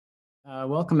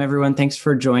Welcome, everyone. Thanks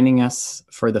for joining us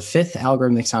for the fifth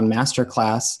Algorithmic Sound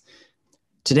Masterclass.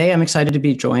 Today, I'm excited to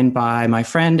be joined by my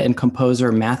friend and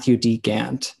composer, Matthew D.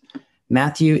 Gantt.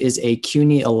 Matthew is a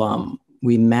CUNY alum.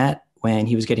 We met when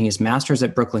he was getting his master's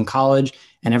at Brooklyn College,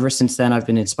 and ever since then, I've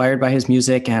been inspired by his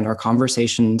music and our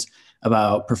conversations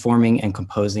about performing and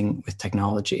composing with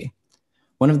technology.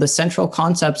 One of the central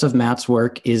concepts of Matt's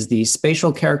work is the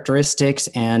spatial characteristics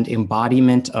and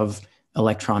embodiment of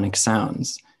electronic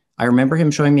sounds. I remember him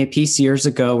showing me a piece years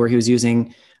ago where he was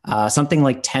using something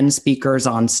like 10 speakers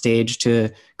on stage to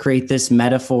create this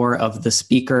metaphor of the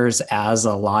speakers as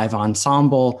a live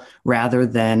ensemble rather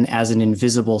than as an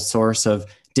invisible source of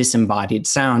disembodied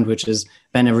sound, which has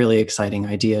been a really exciting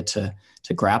idea to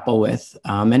grapple with.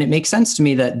 And it makes sense to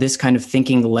me that this kind of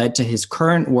thinking led to his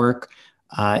current work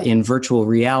in virtual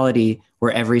reality,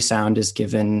 where every sound is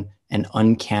given an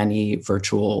uncanny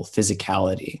virtual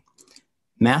physicality.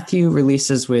 Matthew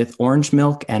releases with Orange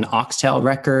Milk and Oxtail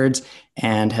Records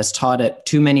and has taught at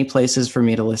too many places for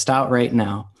me to list out right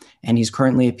now. And he's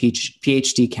currently a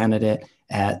PhD candidate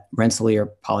at Rensselaer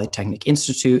Polytechnic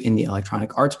Institute in the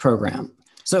Electronic Arts program.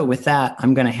 So with that,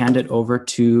 I'm going to hand it over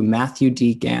to Matthew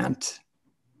D. Gantt.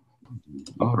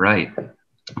 All right,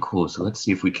 cool. So let's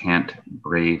see if we can't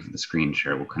brave the screen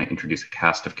share. We'll kind of introduce a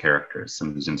cast of characters, some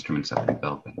of these instruments I've been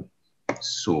developing.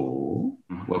 So,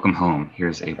 welcome home.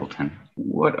 Here's Ableton.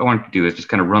 What I want to do is just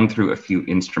kind of run through a few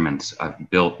instruments I've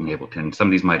built in Ableton. Some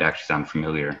of these might actually sound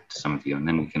familiar to some of you, and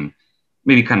then we can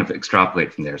maybe kind of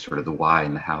extrapolate from there, sort of the why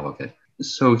and the how of it.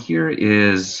 So here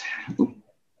is,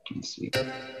 let's see.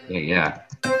 Yeah.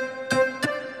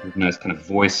 A nice kind of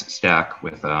voice stack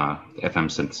with the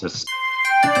FM synthesis,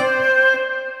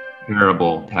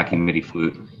 variable packing MIDI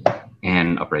flute,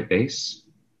 and upright bass.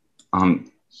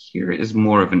 Here is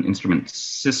more of an instrument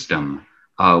system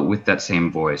with that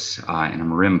same voice and a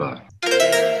marimba.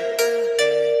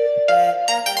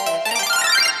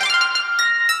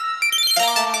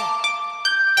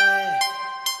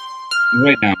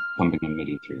 Right now, I'm pumping a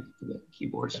MIDI through the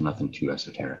keyboard, so nothing too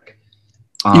esoteric.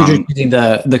 You're just using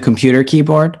the computer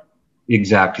keyboard?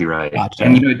 Exactly right. Gotcha.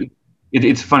 And you know,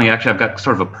 it's funny, actually, I've got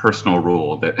sort of a personal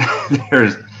rule that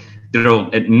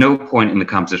there'll at no point in the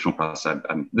compositional process,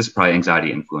 this is probably anxiety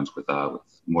influenced with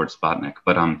Morton Subotnick,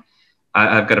 but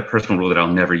I've got a personal rule that I'll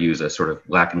never use a sort of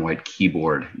black and white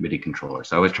keyboard MIDI controller.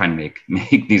 So I always try and make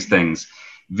these things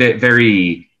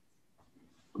very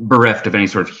bereft of any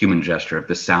sort of human gesture, if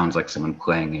this sounds like someone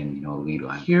playing in, a lead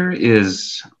line. Here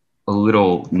is a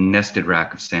little nested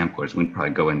rack of samplers. We can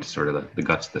probably go into sort of the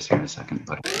guts of this here in a second,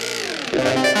 but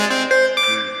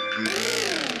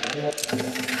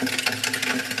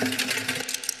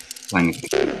playing.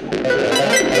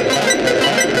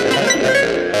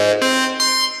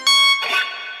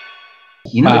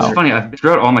 Wow. It's funny,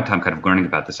 throughout all my time kind of learning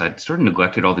about this, I'd sort of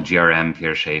neglected all the GRM,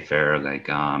 Pierre Schaeffer, like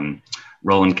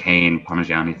Roland Kane,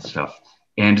 Parmigiani stuff.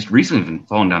 And just recently I've been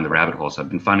falling down the rabbit hole, so I've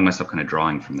been finding myself kind of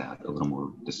drawing from that a little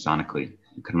more dysonically.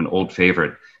 Kind of an old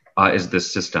favorite is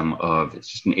this system of, it's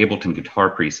just an Ableton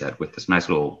guitar preset with this nice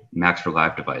little Max for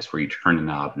Live device where you turn a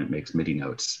knob and it makes MIDI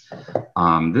notes.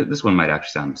 This one might actually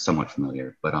sound somewhat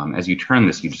familiar, but as you turn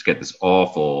this, you just get this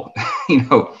awful,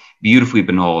 beautifully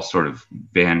banal sort of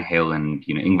Van Halen,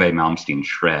 Yngwie Malmsteen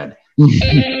shred.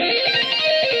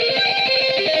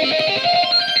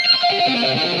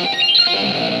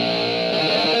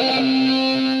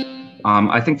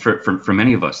 I think for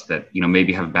many of us that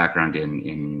maybe have a background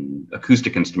in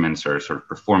acoustic instruments or sort of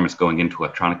performance going into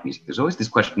electronic music, there's always these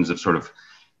questions of sort of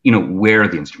where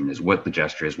the instrument is, what the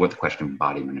gesture is, what the question of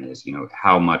embodiment is,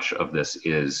 how much of this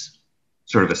is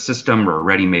sort of a system or a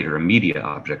ready-made or a media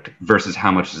object versus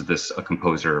how much is this a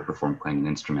composer or performer playing an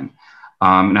instrument.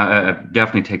 Now I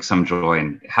definitely take some joy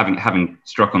in having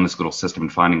struck on this little system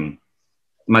and finding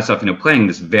myself playing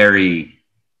this very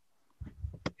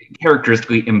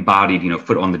characteristically embodied,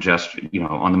 foot on the gesture,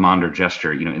 on the monitor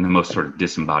gesture, in the most sort of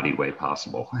disembodied way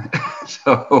possible.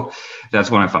 So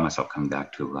that's when I find myself coming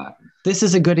back to a lot. This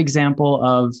is a good example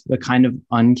of the kind of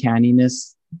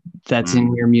uncanniness that's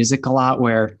in your music a lot,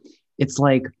 where it's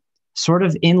like sort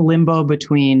of in limbo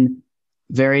between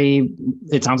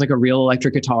it sounds like a real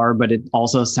electric guitar, but it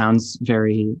also sounds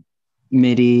very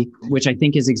MIDI, which I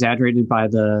think is exaggerated by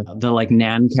the like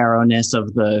Nancaro-ness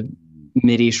of the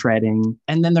MIDI shredding.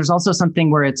 And then there's also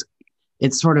something where it's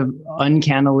sort of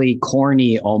uncannily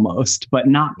corny almost, but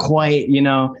not quite,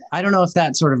 I don't know if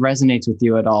that sort of resonates with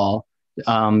you at all.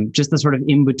 Just the sort of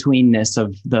in-betweenness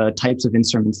of the types of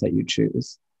instruments that you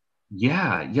choose.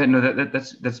 Yeah, no,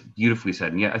 that's beautifully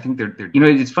said. And yeah, I think they're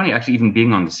it's funny actually, even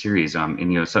being on the series,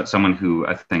 and someone who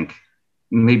I think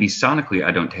maybe sonically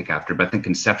I don't take after, but I think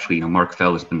conceptually, Mark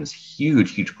Fell has been this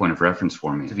huge point of reference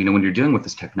for me. When you're dealing with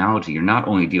this technology, you're not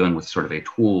only dealing with sort of a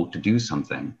tool to do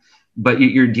something, but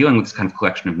you're dealing with this kind of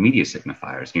collection of media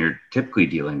signifiers. And you're typically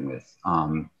dealing with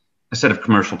a set of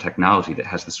commercial technology that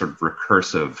has this sort of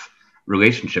recursive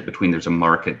relationship between there's a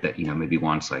market that, maybe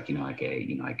wants I love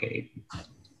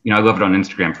it on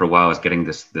Instagram for a while. I was getting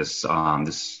this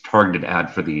targeted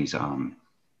ad for these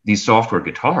software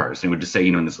guitars, and it would just say,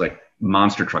 in this like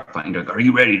monster truck behind, are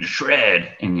you ready to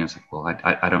shred? And it's like, well,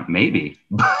 I don't, maybe,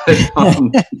 but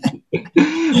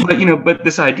but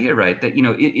this idea, right, that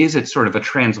is it sort of a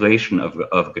translation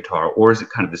of guitar, or is it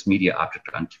kind of this media object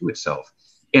unto itself?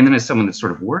 And then as someone that's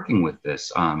sort of working with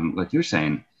this, like you're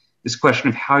saying, this question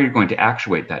of how you're going to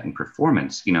actuate that in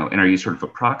performance, and are you sort of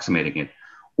approximating it,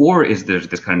 or is there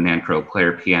this kind of Nancro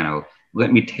player piano?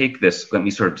 Let me take this, let me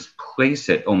sort of just place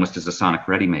it almost as a sonic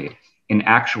ready-made and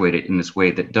actuate it in this way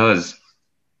that does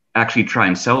actually try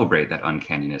and celebrate that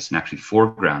uncanniness and actually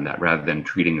foreground that, rather than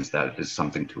treating that as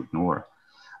something to ignore.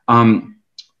 And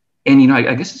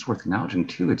I guess it's worth acknowledging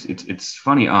too. It's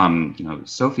funny.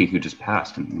 Sophie, who just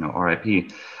passed, and R.I.P.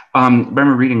 I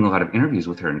remember reading a lot of interviews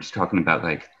with her and just talking about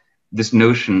like this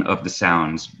notion of the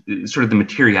sounds, sort of the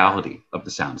materiality of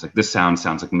the sounds. Like this sound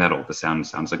sounds like metal. The sound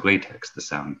sounds like latex. The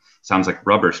sound sounds like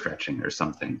rubber stretching or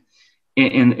something.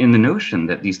 And the notion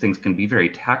that these things can be very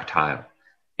tactile.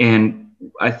 And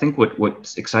I think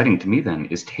what's exciting to me then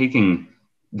is taking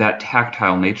that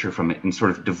tactile nature from it and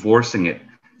sort of divorcing it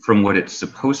from what it's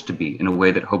supposed to be in a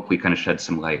way that hopefully kind of sheds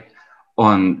some light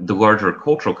on the larger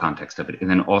cultural context of it, and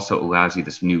then also allows you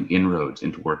this new inroads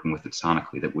into working with it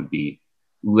sonically that would be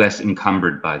less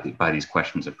encumbered by these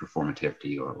questions of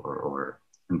performativity or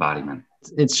embodiment.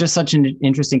 It's just such an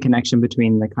interesting connection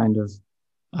between the kind of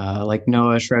like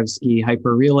Noah Shrevsky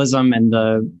hyperrealism and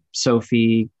the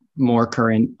Sophie more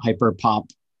current hyper pop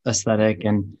aesthetic,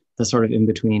 and the sort of in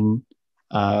between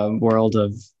world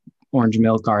of orange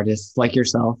milk artists like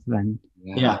yourself. And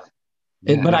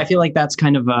but I feel like that's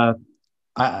kind of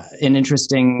an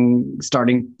interesting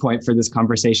starting point for this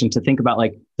conversation, to think about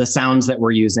like the sounds that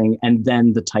we're using and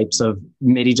then the types of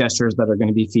MIDI gestures that are going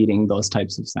to be feeding those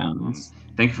types of sounds.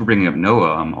 Thank you for bringing up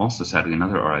Noah. Also, sadly,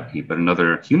 another RIP, but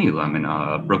another CUNY alum in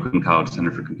Brooklyn College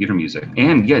Center for Computer Music.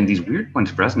 And in these weird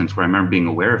points of resonance where I remember being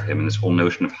aware of him and this whole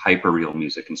notion of hyperreal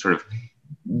music, and sort of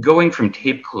going from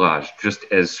tape collage just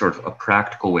as sort of a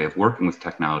practical way of working with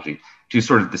technology to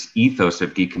sort of this ethos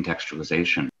of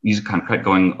decontextualization. He's kind of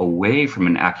going away from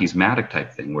an acousmatic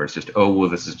type thing where it's just, oh, well,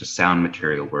 this is just sound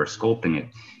material, we're sculpting it,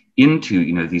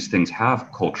 into, these things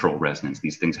have cultural resonance,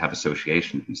 these things have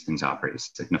association, these things operate as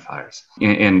signifiers.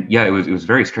 And it was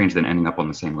very strange then ending up on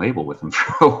the same label with him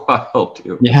for a while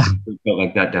too. Yeah. It felt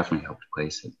like that definitely helped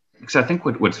place it. Because I think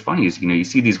what's funny is, you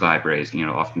see these libraries,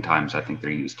 oftentimes I think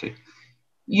they're used to,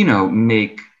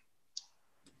 make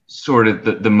sort of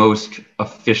the most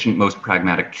efficient, most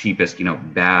pragmatic, cheapest,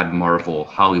 bad Marvel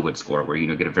Hollywood score where,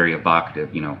 get a very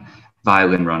evocative,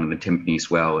 violin run and the timpani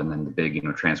swell and then the big,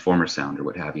 transformer sound or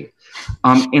what have you.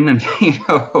 And then,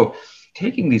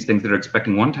 taking these things that are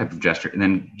expecting one type of gesture and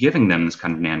then giving them this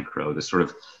kind of Nancro, this sort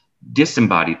of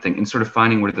disembodied thing, and sort of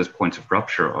finding where those points of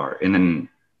rupture are and then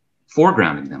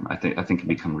foregrounding them, I think can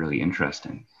become really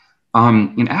interesting.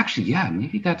 And actually,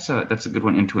 maybe that's a good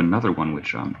one into another one,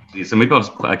 which so maybe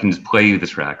I can just play you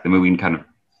this rack, then maybe we can kind of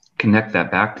connect that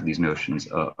back to these notions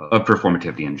of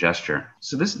performativity and gesture.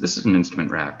 So this is an instrument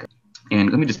rack, and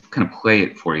let me just kind of play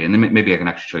it for you, and then maybe I can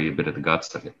actually show you a bit of the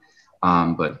guts of it.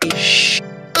 Oh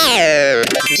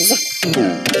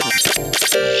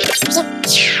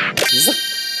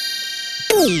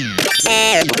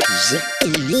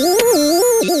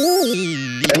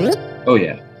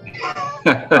yeah.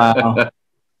 Wow.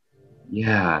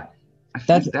 Yeah.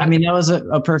 That was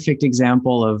a perfect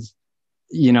example of,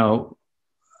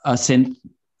 a synth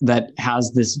that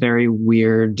has this very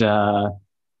weird,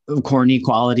 corny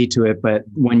quality to it. But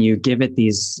when you give it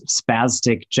these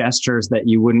spastic gestures that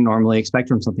you wouldn't normally expect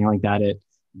from something like that,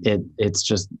 it's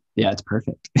just, it's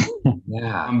perfect.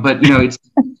 Yeah. But, it's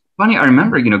funny. I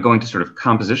remember, going to sort of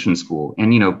composition school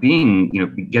and,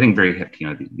 getting very hip,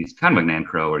 these kind of like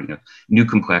Nancro or, new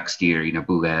complexity or,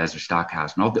 Boulez or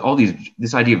Stockhouse and all these,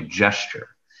 this idea of gesture,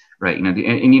 right?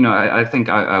 I think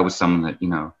I was someone that,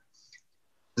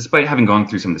 despite having gone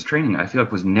through some of this training, I feel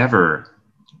like was never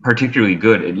particularly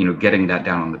good at, getting that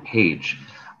down on the page.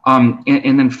 And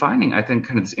then finding, I think,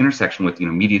 kind of this intersection with,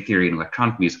 media theory and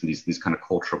electronic music, and these kind of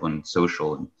cultural and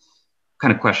social and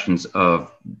kind of questions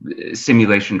of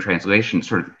simulation, translation,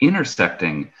 sort of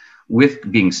intersecting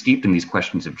with being steeped in these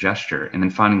questions of gesture, and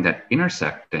then finding that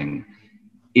intersecting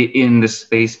in the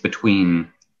space between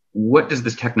what does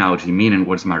this technology mean and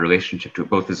what's my relationship to it,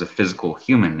 both as a physical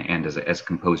human and as a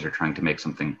composer trying to make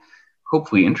something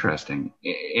hopefully interesting.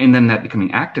 And then that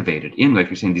becoming activated in, like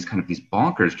you're saying, these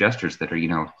bonkers gestures that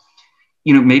are,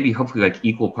 maybe hopefully like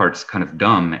equal parts kind of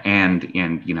dumb and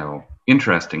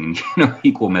interesting in,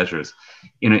 equal measures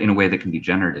in a way that can be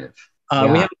generative.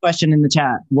 We have a question in the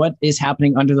chat. What is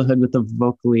happening under the hood with the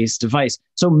Vocalese device?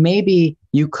 So maybe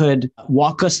you could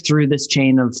walk us through this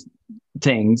chain of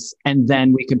things, and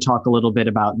then we could talk a little bit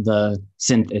about the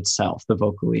synth itself, the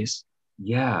Vocalese.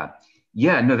 Yeah,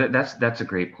 no, that's a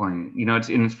great point.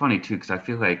 It's funny too, because I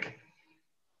feel like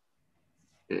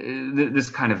this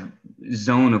kind of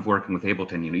zone of working with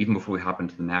Ableton, even before we hop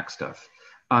into the Mac stuff,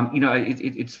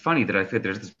 it's funny that I feel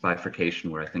there's this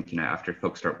bifurcation where I think, after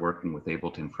folks start working with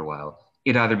Ableton for a while,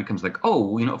 it either becomes like,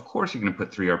 oh, of course you're going to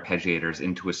put 3 arpeggiators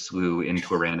into a slew,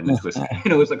 into a random, into a,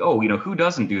 it's like, oh, who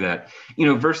doesn't do that?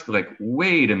 Versus like,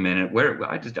 wait a minute, where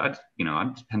I'm just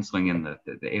penciling in the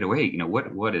 808,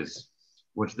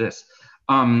 what's this?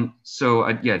 So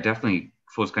I definitely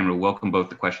folks kind of welcome both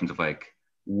the questions of like,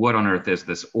 what on earth is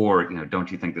this? Or,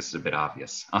 don't you think this is a bit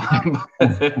obvious?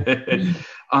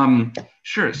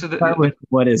 Sure. So start with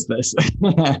what is this?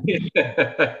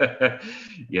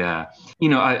 Yeah.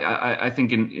 I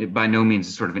think by no means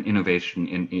is sort of an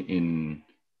innovation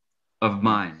of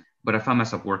mine, but I found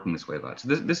myself working this way a lot. So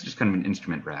this is just kind of an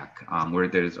instrument rack where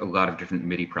there's a lot of different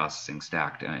MIDI processing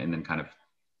stacked and then kind of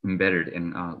embedded.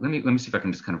 And let me see if I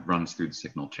can just kind of run through the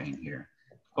signal chain here.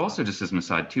 Also, just as an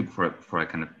aside too, before I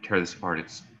kind of tear this apart,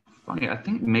 it's funny. I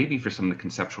think maybe for some of the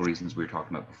conceptual reasons we were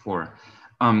talking about before,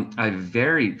 I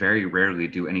very, very rarely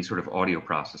do any sort of audio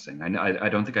processing. I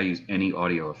don't think I use any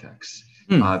audio effects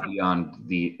beyond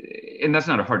and that's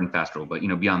not a hard and fast rule, but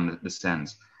beyond the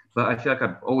sends. But I feel like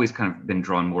I've always kind of been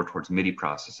drawn more towards MIDI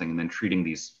processing and then treating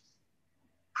these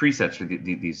presets or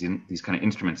these kind of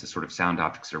instruments as sort of sound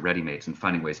objects or ready-mades and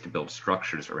finding ways to build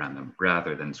structures around them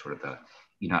rather than sort of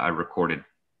I recorded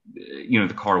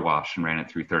the car wash and ran it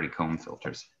through 30 comb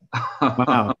filters.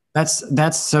 Wow,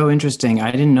 that's so interesting. I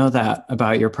didn't know that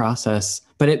about your process,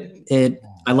 but I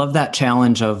love that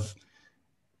challenge of,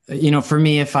 for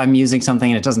me, if I'm using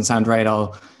something and it doesn't sound right,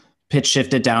 I'll pitch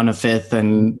shift it down a fifth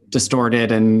and distort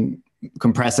it and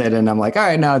compress it, and I'm like, all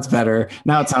right, now it's better.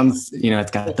 Now it sounds,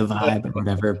 it's got the vibe or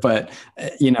whatever. But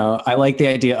I like the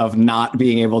idea of not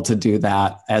being able to do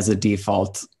that as a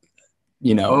default.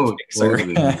 Totally.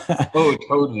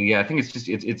 Totally. Yeah, I think it's just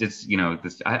it's this.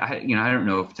 I don't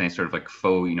know if it's any sort of like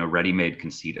faux ready-made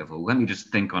conceit of, well, let me just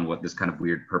think on what this kind of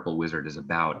weird purple wizard is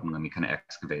about and let me kind of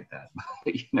excavate that.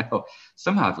 But,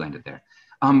 somehow I've landed there.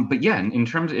 But yeah, in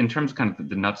terms of kind of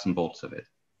the nuts and bolts of it.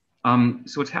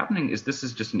 So what's happening is this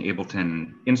is just an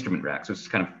Ableton instrument rack. So it's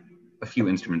kind of a few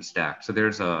instruments stacked. So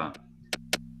there's just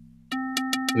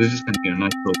kind of a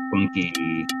nice little funky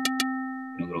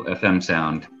little FM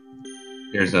sound.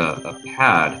 There's a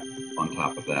pad on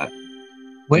top of that.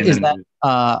 Wait, is that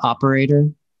operator?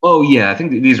 Oh yeah, I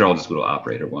think these are all just little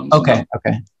operator ones. Okay.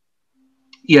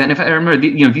 Yeah, and if I remember,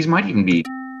 these might even be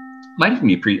I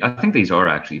think these are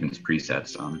actually even just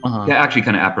presets. Yeah, actually,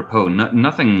 kind of apropos.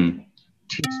 Nothing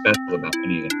too special about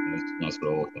any of them. It's a nice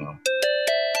little,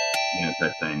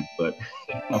 type thing. But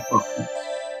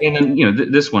and then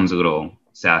this one's a little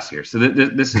sassier. So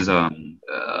this is a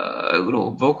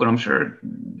little vocal. I'm sure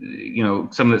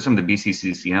some of the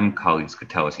BCCCM colleagues could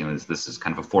tell us. This is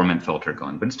kind of a formant filter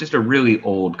going, but it's just a really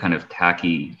old kind of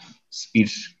tacky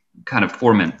speech kind of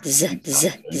formant.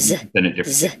 Then it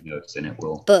different notes, and it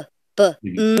will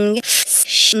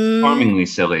charmingly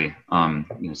silly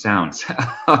sounds.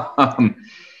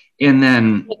 And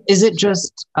then is it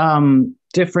just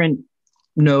different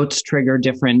notes trigger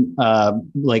different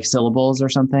like syllables or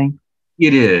something?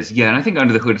 It is, yeah. And I think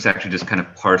under the hood, it's actually just kind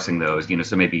of parsing those,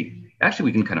 so maybe actually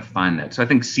we can kind of find that. So I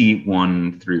think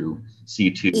C1 through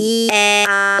C2.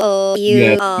 Yeah, so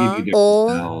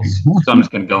I'm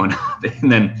just kind of going up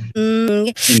and then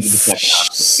into the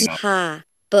second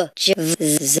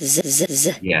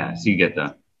octave. Yeah, so you get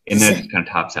the, and then it just kind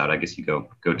of tops out. I guess you go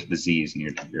to the Z's and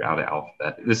you're out of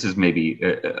alphabet. This is maybe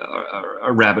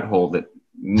a rabbit hole that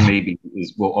maybe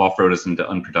will off-road us into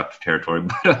unproductive territory.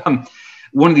 But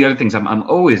one of the other things I'm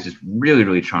always just really,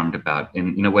 really charmed about,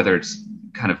 and whether it's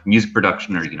kind of music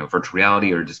production or virtual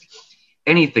reality or just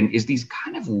anything, is these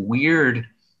kind of weird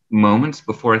moments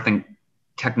before I think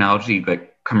technology,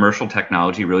 like commercial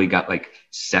technology, really got like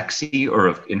sexy or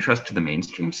of interest to the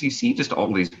mainstream. So you see just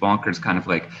all these bonkers kind of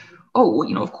like, oh,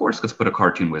 well, of course, let's put a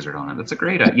cartoon wizard on it. That's a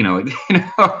great,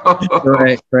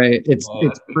 Right. It's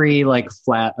free, like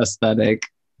flat aesthetic.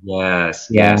 Yes.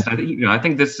 I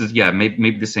think this is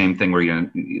maybe the same thing where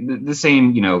the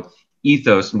same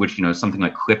ethos in which, you know, something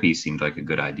like Clippy seemed like a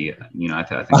good idea. You know, I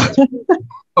think that's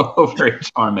very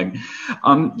charming.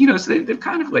 You know, so they've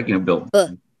kind of like, you know, built,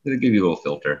 they give you a little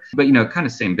filter, but, you know, kind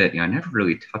of same bit, you know, I never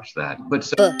really touched that. But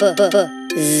so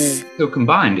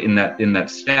combined in that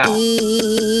stack,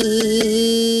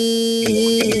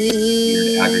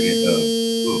 weird aggregate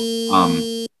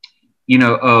of, you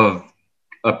know, of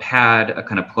a pad, a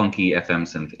kind of plunky FM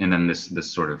synth, and then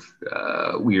this sort of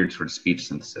weird sort of speech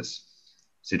synthesis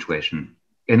situation,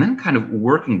 and then kind of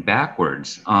working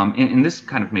backwards. And this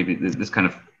kind of maybe this kind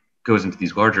of goes into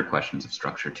these larger questions of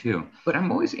structure too. But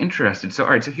I'm always interested. So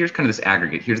all right, so here's kind of this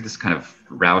aggregate. Here's this kind of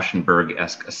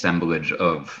Rauschenberg-esque assemblage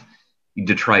of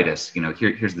detritus. You know,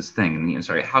 here's this thing, and, you know,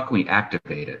 sorry, how can we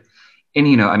activate it? And,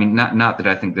 you know, I mean, not that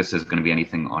I think this is going to be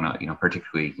anything on a, you know,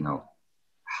 particularly, you know,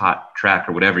 hot track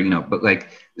or whatever, you know, but like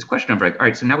this question of like, all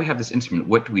right, so now we have this instrument,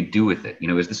 what do we do with it? You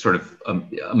know, is this sort of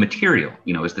a material,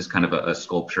 you know, is this kind of a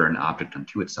sculpture, an object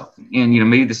unto itself? And, you know,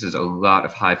 maybe this is a lot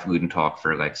of highfalutin talk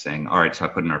for like saying, all right, so I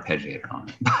put an arpeggiator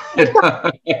on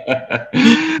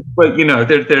it. But, you know,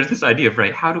 there's this idea of,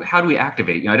 right, how do we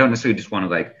activate? You know, I don't necessarily just want to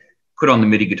like put on the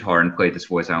MIDI guitar and play this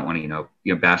voice. I don't want to, you know,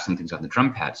 bash some things on the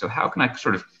drum pad. So how can I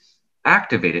sort of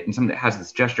activate it in something that has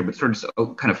this gesture, but sort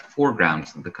of kind of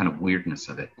foregrounds the kind of weirdness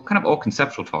of it? Kind of all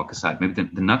conceptual talk aside, maybe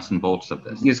the nuts and bolts of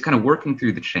this is kind of working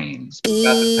through the chains. We've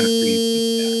got this kind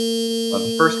of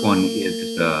the first one is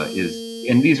just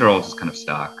and these are all just kind of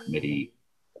stock MIDI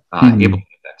Ableton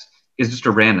effects. Is just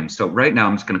a random. So right now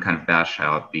I'm just going to kind of bash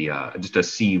out the just a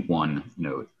C1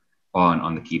 note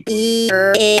on the keyboard.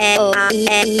 So,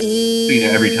 you know,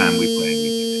 every time we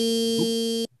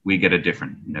play, we get a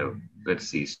different note. Let's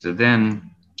see. So then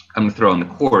I'm going to throw in the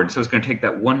chord. So it's going to take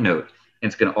that one note and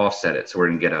it's going to offset it. So we're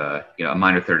going to get a, you know, a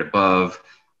minor third above,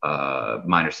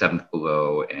 minor seventh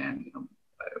below, and, you know,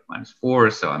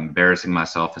 -4. So I'm embarrassing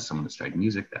myself as someone that studied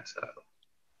music. That's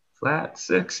flat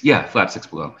 6. Yeah, flat 6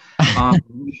 below. So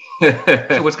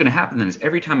what's going to happen then is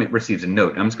every time it receives a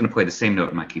note, I'm just going to play the same note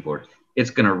on my keyboard.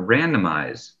 It's going to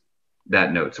randomize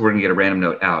that note. So we're going to get a random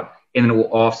note out, and then it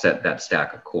will offset that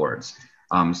stack of chords.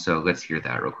 So let's hear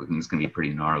that real quick. It's going to be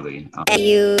pretty gnarly. Yeah.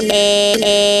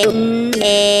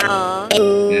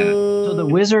 So the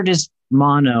wizard is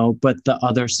mono, but the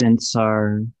other synths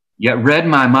are... Yeah, read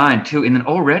my mind too. And then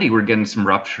already we're getting some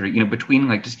rupture, you know, between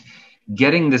like just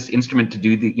getting this instrument to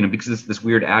do the, you know, because it's this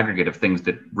weird aggregate of things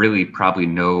that really probably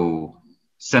no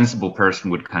sensible person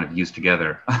would kind of use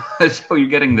together. So you're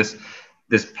getting this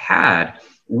pad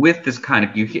with this kind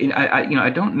of, you know, I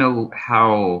don't know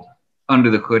how under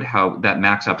the hood how that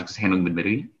Max Optics is handling the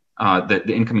MIDI,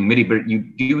 the incoming MIDI, but you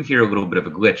do hear a little bit of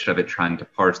a glitch of it trying to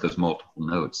parse those multiple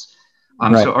notes.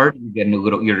 Right. So already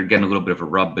you're getting a little bit of a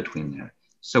rub between there.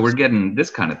 So we're getting this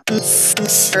kind of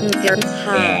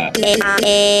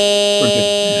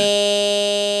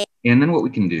and then what we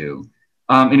can do,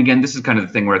 and again, this is kind of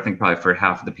the thing where I think probably for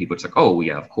half of the people, it's like, oh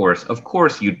yeah, of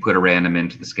course you'd put a random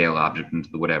into the scale object,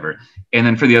 into the whatever. And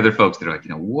then for the other folks that are like,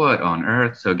 you know, what on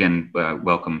earth? So again,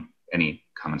 welcome any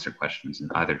comments or questions in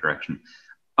either direction.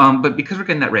 But because we're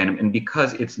getting that random, and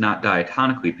because it's not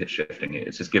diatonically pitch shifting,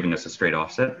 it's just giving us a straight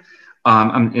offset.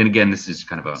 And again, this is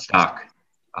kind of a stock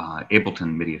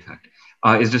Ableton MIDI effect.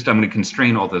 Is just I'm going to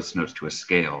constrain all those notes to a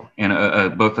scale.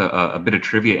 And both a bit of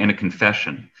trivia and a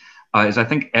confession is I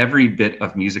think every bit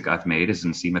of music I've made is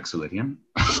in C Mixolydian.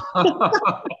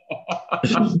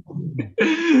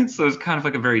 So it's kind of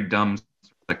like a very dumb,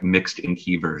 like mixed in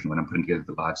key version when I'm putting together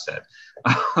the live set.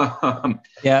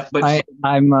 Yeah, but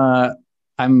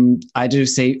I do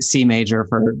C major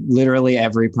for literally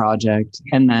every project.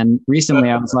 And then recently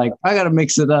I was like, I got to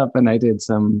mix it up. And I did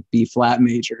some B flat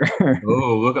major.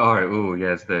 Oh, look. All right. Oh,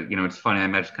 yeah. It's you know, it's funny. I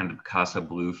imagine kind of Picasso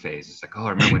blue phase. It's like, oh, I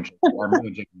remember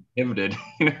when Jacob pivoted,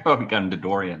 you know, we got into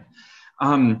Dorian.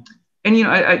 And, you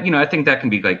know, I think that can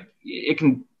be like, it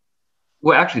can,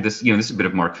 well, actually this, you know, this is a bit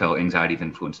of Mark Fell anxiety of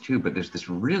influence too, but there's this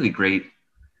really great,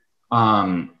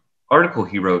 article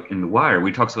he wrote in The Wire, where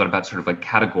he talks a lot about sort of like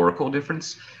categorical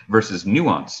difference versus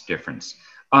nuance difference.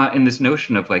 And this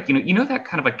notion of like, you know that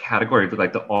kind of like category of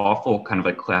like the awful kind of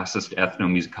like classist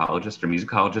ethnomusicologist or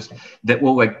musicologist that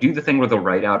will like do the thing where they'll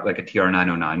write out like a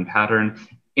TR-909 pattern.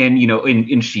 And, you know,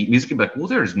 in sheet music, you'd be like, well,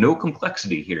 there's no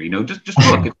complexity here, you know, just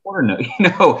look at quarter note, you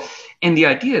know. And the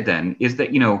idea then is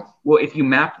that, you know, well, if you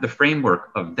map the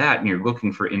framework of that and you're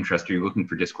looking for interest or you're looking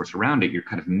for discourse around it, you're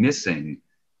kind of missing,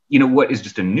 you know, what is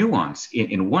just a nuance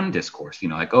in one discourse, you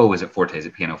know, like, oh, is it forte, is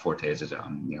it piano forte, is it,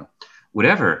 you know,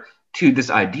 whatever, to this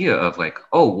idea of like,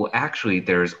 oh, well, actually,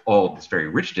 there's all this very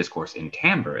rich discourse in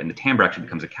timbre, and the timbre actually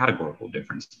becomes a categorical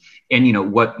difference. And, you know,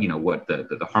 what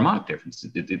the harmonic difference,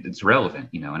 it's relevant,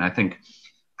 you know, and I think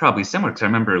probably similar, because I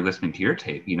remember listening to your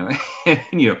tape, and,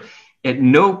 at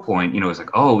no point, it's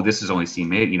like, oh, this is only C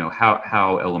major,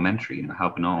 how elementary, how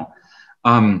banal.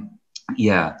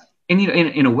 Yeah. And,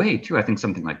 in a way too, I think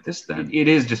something like this, then it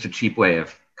is just a cheap way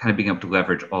of kind of being able to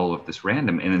leverage all of this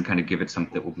random and then kind of give it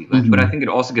something that will be left. But I think it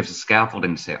also gives a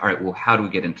scaffolding to say, all right, well, how do we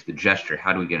get into the gesture?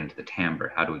 How do we get into the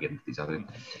timbre? How do we get into these other?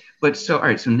 But so, all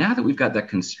right, so now that we've got that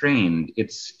constrained,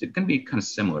 it's going to be kind of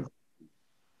similar.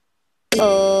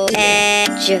 So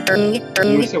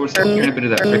we're still hearing a bit of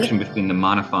that friction between the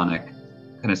monophonic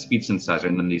kind of speech synthesizer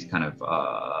and then these kind of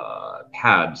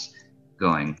pads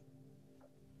going.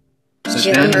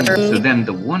 So then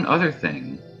the one other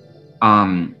thing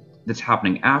that's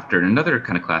happening after, and another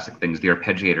kind of classic thing, is the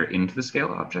arpeggiator into the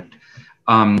scale object.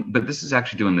 But this is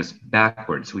actually doing this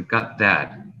backwards. So we've got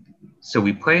that. So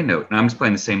we play a note, and I'm just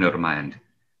playing the same note on my end.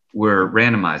 We're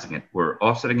randomizing it. We're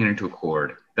offsetting it into a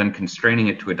chord, then constraining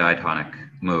it to a diatonic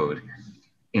mode.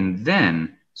 And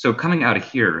then, so coming out of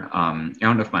here, I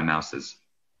don't know if my mouse is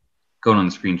going on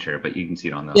the screen share, but you can see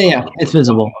it on the... Yeah, it's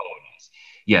visible.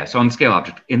 Yeah, so on the scale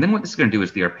object. And then what this is going to do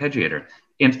is the arpeggiator.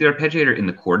 And it's the arpeggiator in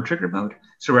the chord trigger mode.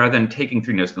 So rather than taking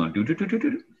 3 notes and going do, do, do, do,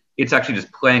 do, it's actually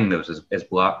just playing those as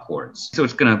block chords. So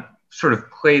it's going to sort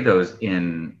of play those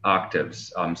in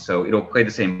octaves. So it'll play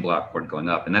the same block chord going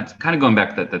up. And that's kind of going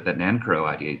back to that Nancro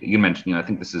idea that you mentioned. I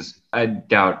think this is, I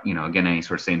doubt, again, any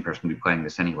sort of sane person would be playing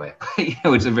this anyway.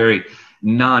 It's a very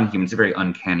non-human, it's a very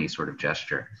uncanny sort of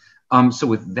gesture. So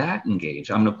with that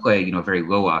engaged, I'm going to play, a very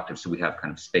low octave, so we have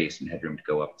kind of space and headroom to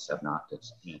go up 7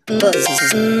 octaves.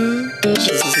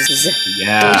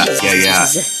 Yeah.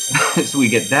 So we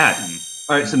get that.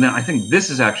 All right. So then I think this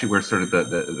is actually where sort of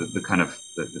the kind of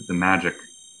the magic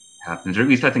happens, or at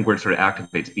least I think where it sort of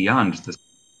activates beyond just this.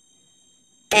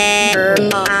 That's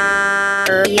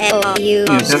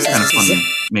kind of fun,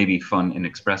 maybe fun and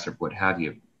expressive, what have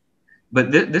you.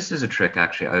 But this is a trick,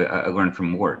 actually, I learned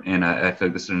from Morton, and I feel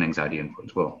like this is an anxiety input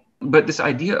as well. But this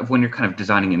idea of when you're kind of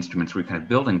designing instruments, where you're kind of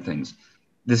building things,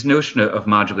 this notion of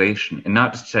modulation, and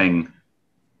not just saying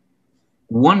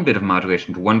one bit of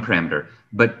modulation to one parameter,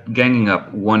 but ganging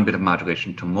up one bit of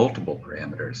modulation to multiple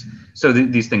parameters. So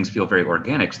these things feel very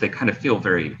organic. So they kind of feel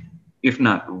very, if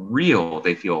not real,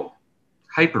 they feel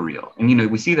hyper real. And,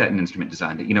 we see that in instrument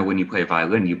design, that, when you play a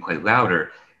violin, you play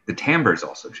louder, the timbre is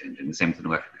also changing, the same with an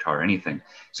electric guitar or anything.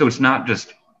 So it's not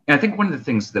just, and I think one of the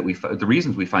things that the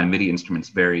reasons we find MIDI instruments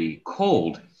very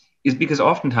cold is because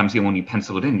oftentimes, when you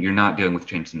pencil it in, you're not dealing with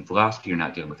changes in velocity, you're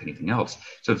not dealing with anything else.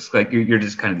 So it's like you're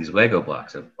just kind of these Lego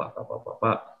blocks of blah, blah, blah, blah,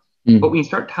 blah. But when you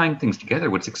start tying things together,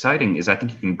 what's exciting is I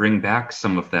think you can bring back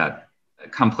some of that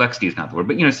complexity is not the word,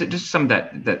 but just some of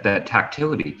that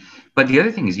tactility. But the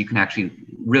other thing is you can actually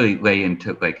really lay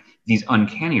into like these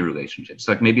uncanny relationships.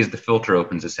 Like maybe as the filter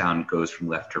opens, the sound goes from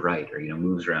left to right, or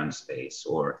moves around space.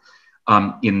 Or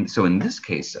in this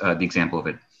case, the example of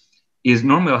it is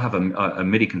normally I'll have a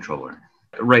MIDI controller.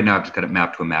 Right now I've just got it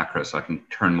mapped to a macro, so I can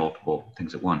turn multiple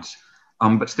things at once.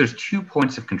 But so there's 2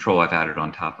 points of control I've added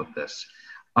on top of this.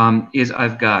 Is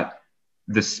I've got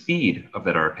the speed of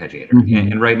that arpeggiator.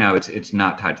 And right now it's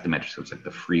not tied to the metric, so it's like the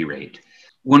free rate.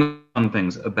 One of the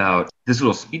things about this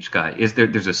little speech guy is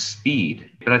there's a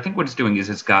speed, but I think what it's doing is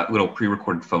it's got little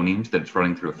pre-recorded phonemes that it's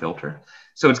running through a filter.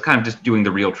 So it's kind of just doing the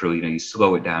real true, you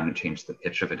slow it down and change the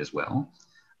pitch of it as well.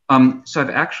 So I've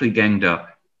actually ganged up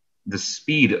the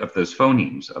speed of those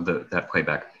phonemes of that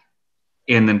playback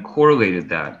and then correlated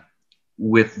that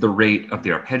with the rate of the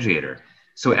arpeggiator.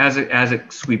 So as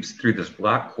it sweeps through those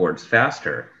block chords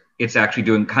faster, it's actually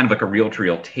doing kind of like a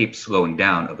reel-to-reel tape slowing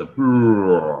down of the.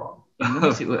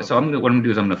 So what I'm going to do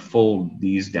is I'm going to fold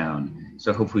these down.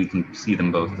 So hopefully you can see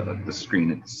them both on the screen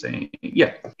at the same.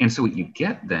 Yeah. And so what you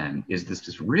get then is this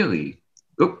just really.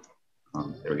 Oh,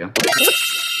 there we go.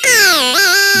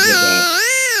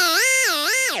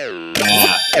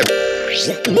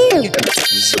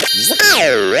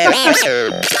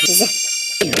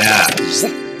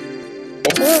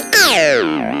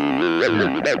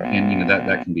 And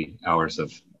that can be hours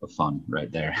of fun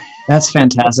right there. That's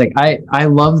fantastic. I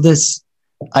love this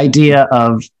idea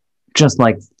of just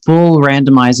like full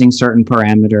randomizing certain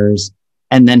parameters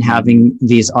and then having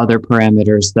these other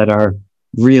parameters that are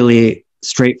really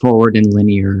straightforward and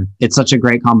linear. It's such a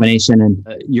great combination, and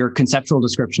your conceptual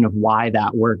description of why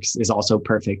that works is also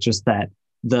perfect. Just that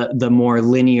the more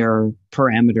linear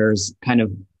parameters kind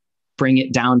of bring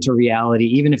it down to reality,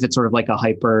 even if it's sort of like a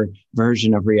hyper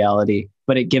version of reality,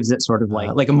 but it gives it sort of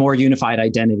like a more unified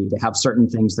identity to have certain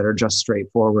things that are just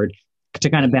straightforward to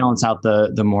kind of balance out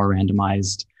the more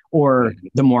randomized or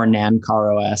the more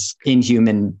Nancaro-esque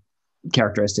inhuman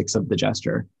characteristics of the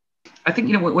gesture. I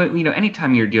think,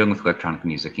 anytime you're dealing with electronic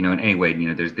music, in any way,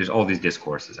 there's all these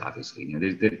discourses, obviously,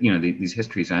 these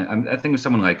histories. I think of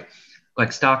someone like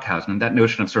Stockhausen, and that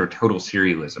notion of sort of total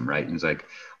serialism, right? And it's like,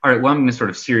 all right, well, I'm going to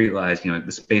sort of serialize,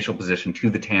 the spatial position to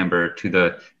the timbre, to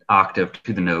the octave,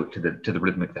 to the note, to the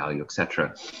rhythmic value,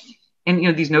 etc.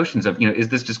 And these notions of, is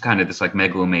this just kind of this like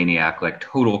megalomaniac, like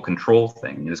total control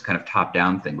thing, this kind of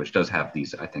top-down thing, which does have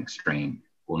these, I think,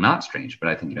 not strange, but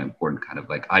I think, important kind of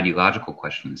like ideological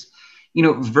questions,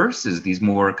 versus these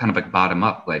more kind of like bottom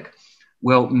up, like,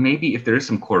 well, maybe if there is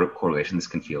some correlation, this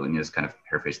can feel, and is kind of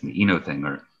paraphrasing the Eno thing,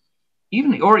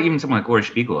 or even someone like Ori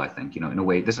Spiegel, I think, in a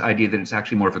way, this idea that it's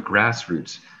actually more of a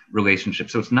grassroots relationship.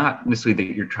 So it's not necessarily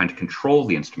that you're trying to control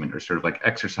the instrument or sort of like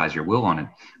exercise your will on it,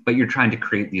 but you're trying to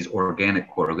create these organic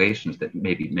correlations that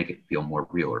maybe make it feel more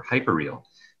real or hyper real.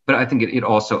 But I think it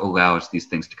also allows these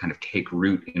things to kind of take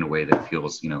root in a way that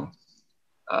feels,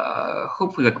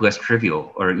 hopefully like less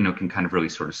trivial, or, can kind of really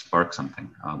sort of spark something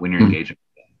when you're engaging.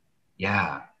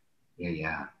 Yeah.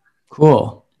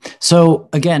 Cool. So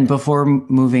again, before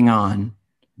moving on,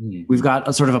 we've got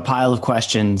a sort of a pile of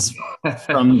questions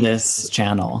from this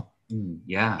channel.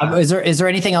 Yeah. Is there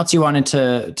anything else you wanted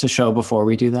to show before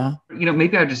we do that?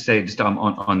 Maybe I'd just say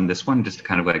on this one, just to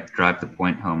kind of like drive the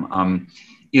point home,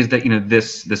 is that,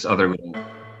 this other little,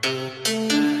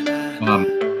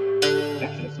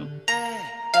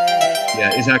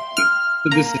 is actually,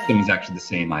 this system is actually the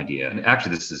same idea. And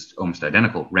actually, this is almost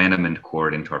identical, random and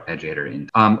chord into arpeggiator. And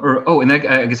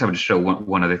I guess I would just show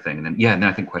one other thing. And then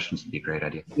I think questions would be a great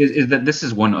idea. Is that this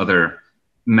is one other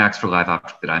Max for Live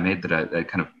object that I made that I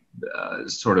kind of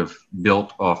sort of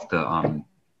built off the,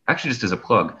 actually just as a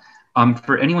plug.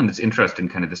 For anyone that's interested in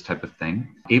kind of this type of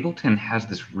thing, Ableton has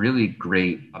this really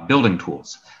great building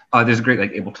tools. There's a great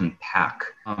like Ableton pack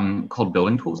called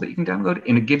Building Tools that you can download,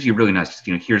 and it gives you really nice,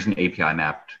 here's an API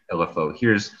mapped LFO.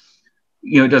 Here's,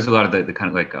 it does a lot of the kind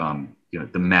of like,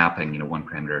 the mapping, one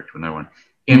parameter to another one.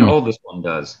 And all this one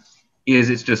does is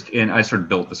it's just, and I sort of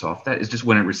built this off that, is just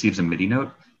when it receives a MIDI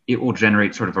note, it will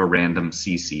generate sort of a random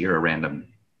CC or a random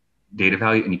data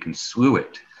value, and you can slew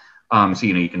it. So,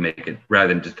 you can make it,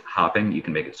 rather than just hopping, you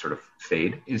can make it sort of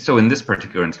fade. So in this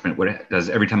particular instrument, what it does,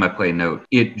 every time I play a note,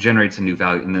 it generates a new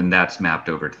value, and then that's mapped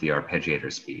over to the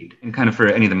arpeggiator speed. And kind of for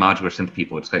any of the modular synth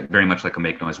people, it's like very much like a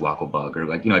make noise wackel bug, or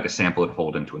like, like a sample it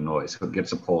hold into a noise. So it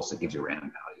gets a pulse, it gives you a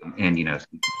random value. And,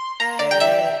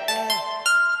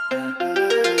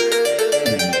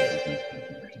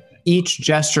 each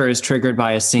gesture is triggered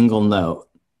by a single note.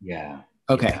 Yeah.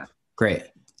 Okay, great.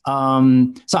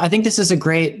 So I think this is a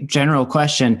great general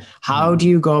question. How do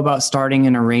you go about starting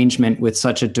an arrangement with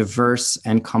such a diverse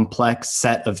and complex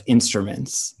set of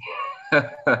instruments?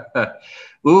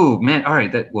 Ooh, man. All right.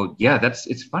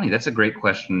 It's funny. That's a great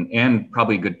question, and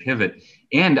probably a good pivot.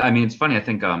 And I mean, it's funny. I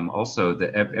think also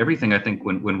that everything, I think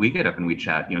when we get up and we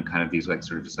chat, kind of these like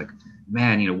sort of just like,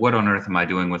 man, what on earth am I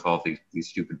doing with all these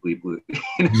stupid bleep bloop?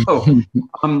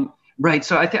 Right.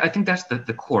 So I think that's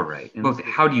the core, right? And both,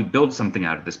 how do you build something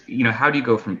out of this? How do you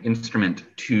go from instrument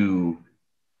to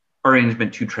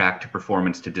arrangement to track to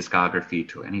performance to discography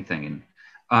to anything?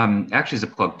 And actually, as a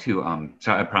plug too,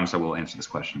 so I promise I will answer this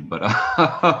question, but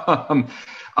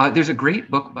there's a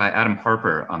great book by Adam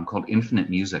Harper called Infinite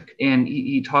Music, and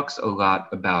he talks a lot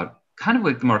about kind of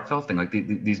like the Mark Fell thing, like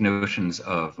these notions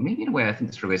of, maybe in a way I think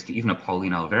this relates to even a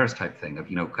Pauline Oliveras type thing of,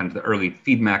 kind of the early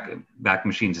feedback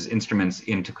machines as instruments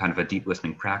into kind of a deep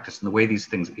listening practice, and the way these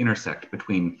things intersect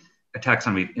between a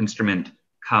taxonomy of instrument,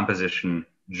 composition,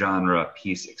 genre,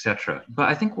 piece, etc. But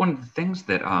I think one of the things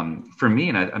that for me,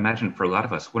 and I imagine for a lot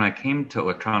of us, when I came to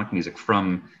electronic music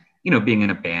from, being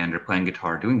in a band or playing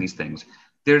guitar, doing these things,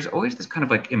 there's always this kind of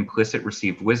like implicit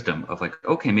received wisdom of like,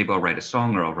 okay, maybe I'll write a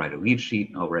song, or I'll write a lead sheet,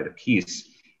 and I'll write a piece,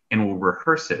 and we'll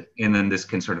rehearse it. And then this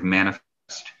can sort of manifest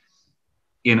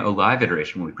in a live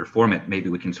iteration when we perform it.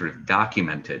 Maybe we can sort of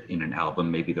document it in an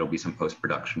album. Maybe there'll be some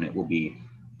post-production. It will be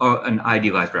an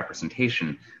idealized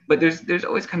representation. But there's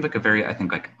always kind of like a very, I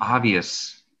think, like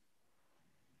obvious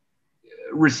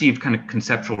received kind of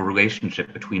conceptual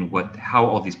relationship between how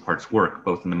all these parts work,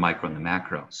 both in the micro and the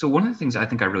macro. So one of the things I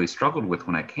think I really struggled with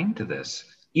when I came to this,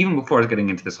 even before I was getting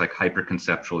into this like hyper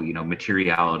conceptual,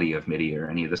 materiality of MIDI or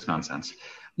any of this nonsense,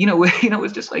 it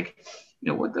was just like,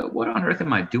 what on earth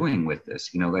am I doing with this?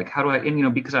 Like how do I,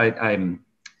 and because I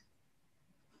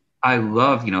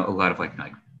love, a lot of like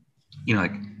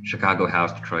Chicago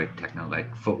house, Detroit techno,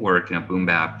 like footwork, boom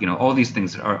bap, all these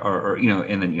things are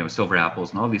and then, Silver Apples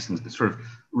and all these things that sort of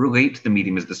relate to the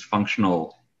medium as this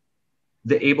functional.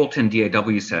 The Ableton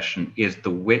DAW session is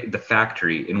the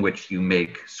factory in which you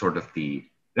make sort of the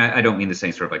I don't mean the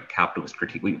same sort of like capitalist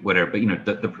critique, whatever,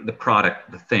 but the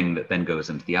product, the thing that then goes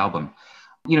into the album.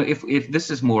 If this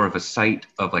is more of a site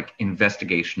of like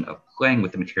investigation of playing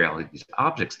with the materiality of these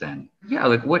objects, then yeah,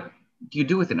 like what do you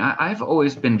do with it? And I've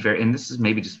always been very, and this is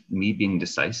maybe just me being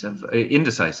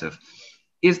indecisive,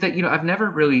 is that, I've never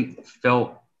really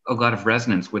felt a lot of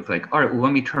resonance with like, all right, well,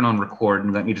 let me turn on record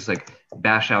and let me just like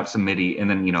bash out some MIDI. And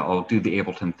then, I'll do the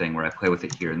Ableton thing where I play with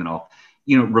it here and then I'll,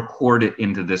 record it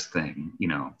into this thing,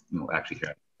 actually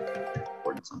here I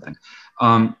recorded something.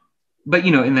 But,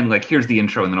 and then like, here's the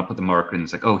intro and then I'll put the marker and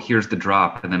it's like, oh, here's the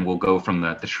drop. And then we'll go from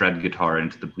the shred guitar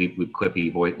into the bleep, bleep,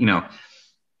 clippy voice,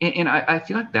 And I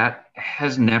feel like that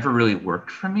has never really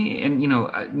worked for me. And,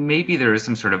 maybe there is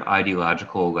some sort of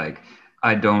ideological, like,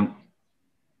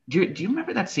 do you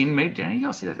remember that scene? Maybe did any of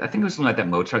y'all see that? I think it was something like that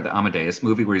Mozart, the Amadeus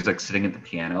movie, where he's like sitting at the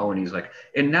piano and he's like,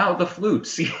 and now the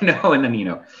flutes, and then,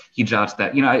 he jots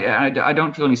that, I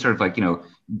don't feel any sort of like,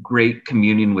 great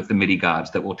communion with the MIDI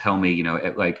gods that will tell me,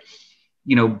 at like,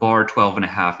 bar 12 and a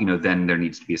half, then there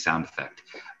needs to be a sound effect.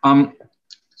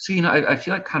 So, I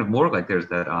feel like kind of more like there's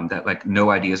that, that like no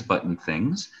ideas button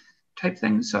things type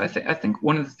thing. So I think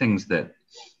one of the things that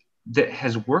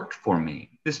has worked for me,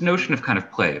 this notion of kind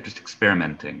of play, of just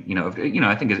experimenting,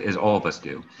 I think as all of us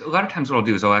do. A lot of times what I'll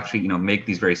do is I'll actually, make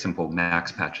these very simple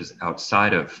max patches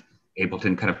outside of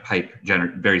Ableton, kind of pipe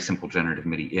very simple generative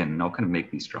MIDI in, and I'll kind of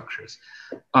make these structures.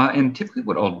 And typically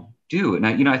what I'll do,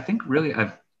 and I think really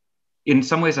in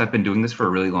some ways I've been doing this for a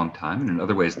really long time, and in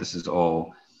other ways this is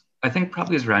all, I think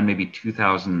probably is around maybe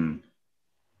 2000,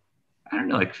 I don't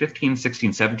know, like 15,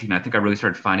 16, 17, I think I really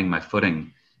started finding my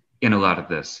footing in a lot of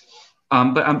this.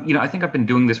 But I think I've been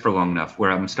doing this for long enough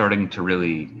where I'm starting to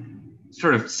really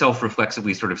sort of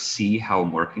self-reflexively sort of see how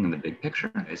I'm working in the big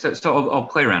picture. So I'll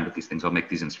play around with these things. I'll make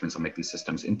these instruments, I'll make these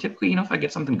systems. And typically, if I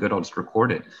get something good, I'll just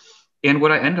record it. And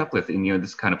what I end up with, and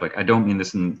this kind of like, I don't mean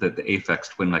this in the Aphex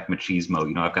Twin like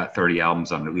machismo, I've got 30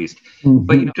 albums unreleased,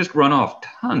 but just run off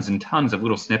tons and tons of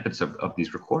little snippets of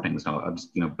these recordings. I'll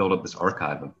just, build up this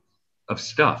archive of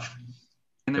stuff.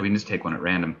 And then we can just take one at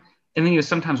random. And then,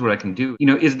 sometimes what I can do,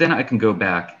 is then I can go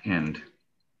back and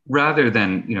rather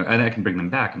than, and I can bring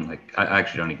them back and like, I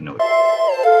actually don't even know.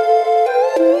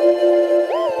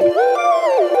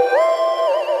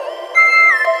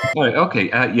 All right, okay,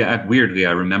 yeah, weirdly,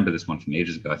 I remember this one from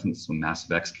ages ago. I think this is when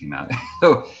Massive X came out.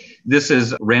 So this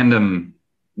is random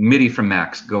MIDI from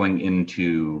Max going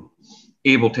into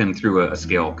Ableton through a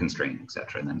scale constraint, et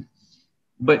cetera. And then,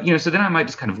 but, so then I might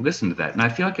just kind of listen to that. And I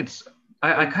feel like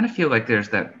I kind of feel like there's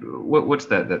that, what's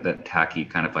that tacky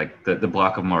kind of like the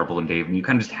block of marble and Dave, and you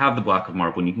kind of just have the block of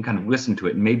marble and you can kind of listen to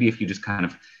it. And maybe if you just kind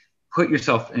of put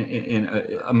yourself in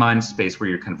a mind space where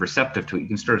you're kind of receptive to it, you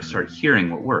can start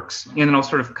hearing what works. And then I'll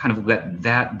sort of kind of let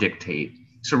that dictate.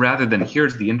 So rather than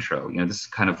here's the intro, this is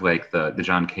kind of like the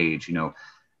John Cage,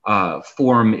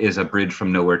 form is a bridge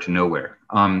from nowhere to nowhere.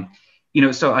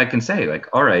 So I can say like,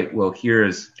 all right,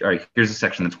 here's a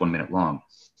section that's 1 minute long.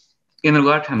 And a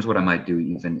lot of times what I might do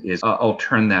even is I'll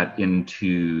turn that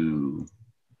into,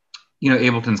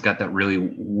 Ableton's got that really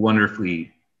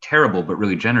wonderfully terrible, but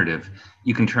really generative.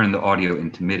 You can turn the audio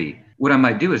into MIDI. What I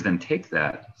might do is then take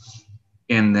that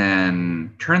and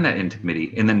then turn that into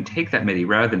MIDI and then take that MIDI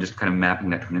rather than just kind of mapping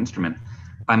that to an instrument.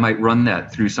 I might run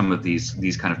that through some of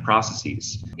these kind of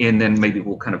processes. And then maybe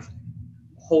we'll kind of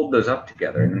hold those up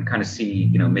together and kind of see,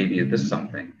 maybe this is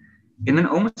something. And then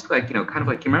almost like, kind of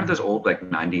like, you remember those old like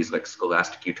 90s, like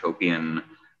scholastic utopian,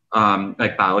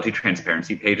 like biology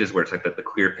transparency pages where it's like the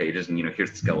clear pages and,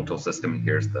 here's the skeletal system, and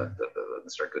here's the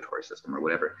circulatory system or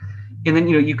whatever. And then,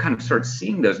 you kind of start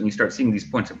seeing those and you start seeing these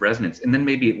points of resonance, and then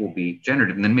maybe it will be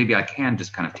generative. And then maybe I can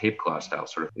just kind of tape cloth style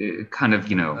sort of kind of,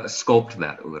 sculpt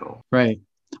that a little. Right.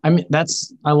 I mean,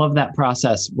 I love that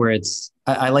process where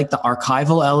I like the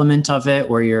archival element of it,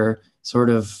 where you're sort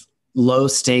of low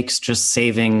stakes, just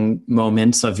saving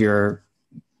moments of your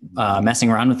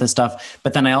messing around with this stuff.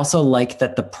 But then I also like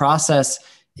that the process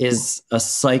is a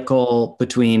cycle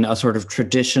between a sort of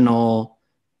traditional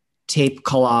tape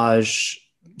collage,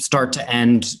 start to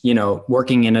end,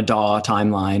 working in a DAW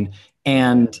timeline,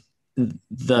 and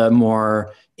the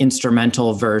more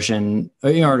instrumental version,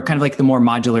 or kind of like the more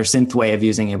modular synth way of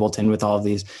using Ableton with all of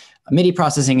these MIDI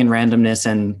processing and randomness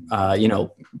and,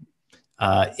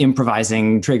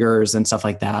 improvising triggers and stuff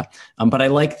like that. But I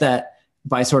like that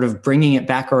by sort of bringing it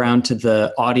back around to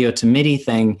the audio to MIDI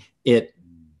thing, it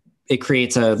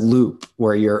creates a loop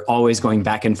where you're always going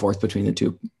back and forth between the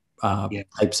two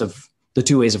the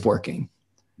two ways of working.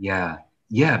 Yeah.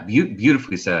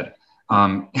 Beautifully said.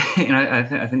 And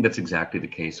I think that's exactly the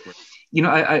case.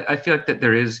 I feel like that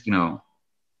there is,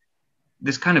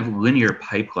 this kind of linear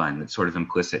pipeline that's sort of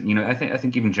implicit. You know, I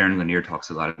think even Jaron Lanier talks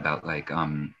a lot about like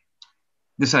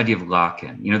this idea of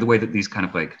lock-in. You know, the way that these kind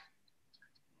of like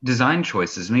design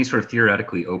choices in any sort of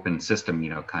theoretically open system,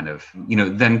 you know, kind of, you know,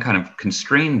 then kind of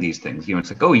constrain these things. You know, it's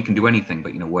like, oh, you can do anything,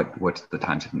 but you know, what's the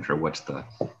time signature? What's the,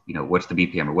 you know, what's the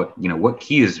BPM, or what, you know, what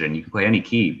key is it in? You can play any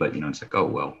key, but you know, it's like, oh,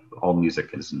 well, all music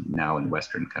is now in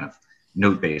Western kind of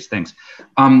note-based things.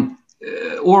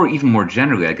 Or even more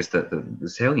generally, I guess the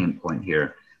salient point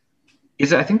here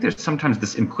is I think there's sometimes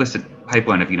this implicit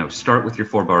pipeline of, you know, start with your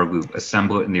 4-bar loop,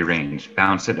 assemble it in the arrange,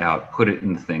 bounce it out, put it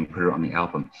in the thing, put it on the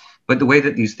album. But the way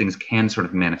that these things can sort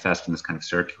of manifest in this kind of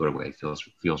circular way feels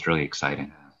really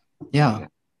exciting. Yeah.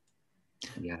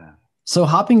 Yeah. So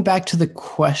hopping back to the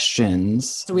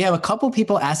questions, so we have a couple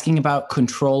people asking about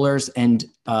controllers and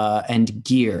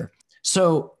gear.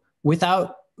 So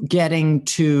without getting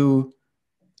too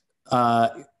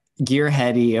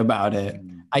gearheady about it,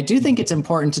 I do think it's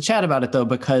important to chat about it though,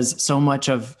 because so much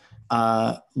of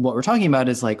what we're talking about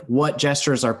is like what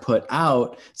gestures are put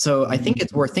out. So I think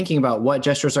it's worth thinking about what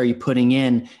gestures are you putting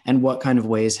in and what kind of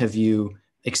ways have you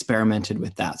experimented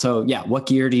with that. So yeah, what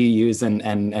gear do you use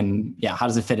and yeah, how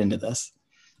does it fit into this?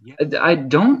 I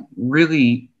don't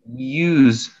really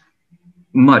use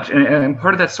much, and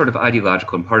part of that's sort of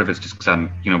ideological, and part of it's just because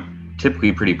I'm, you know,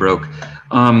 typically pretty broke.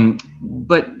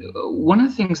 But one of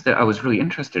the things that I was really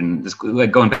interested in, this,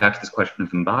 like going back to this question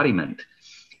of embodiment,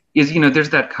 is, you know,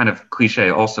 there's that kind of cliche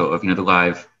also of, you know, the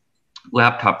live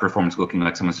laptop performance looking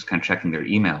like someone's just kind of checking their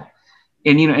email.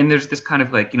 And, you know, and there's this kind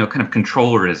of like, you know, kind of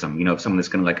controllerism, you know, of someone that's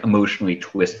going to like emotionally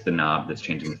twist the knob that's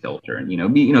changing the filter, and, you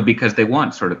know, because they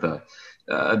want sort of the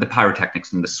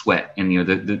pyrotechnics and the sweat and, you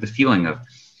know, the feeling of,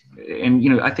 and, you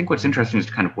know, I think what's interesting is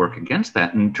to kind of work against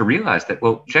that and to realize that,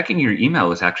 well, checking your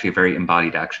email is actually a very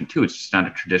embodied action too. It's just not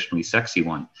a traditionally sexy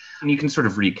one. And you can sort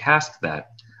of recast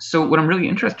that. So what I'm really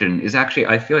interested in is actually,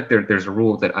 I feel like there's a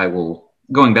rule that I will,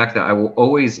 going back to that, I will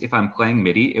always, if I'm playing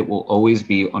MIDI, it will always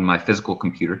be on my physical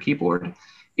computer keyboard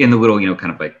in the little, you know,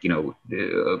 kind of like, you know,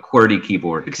 QWERTY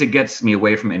keyboard, because it gets me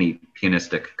away from any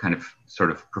pianistic kind of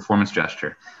sort of performance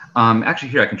gesture. Actually,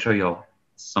 here I can show you all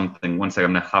something. One second,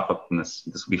 I'm going to hop up on this.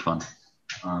 This will be fun.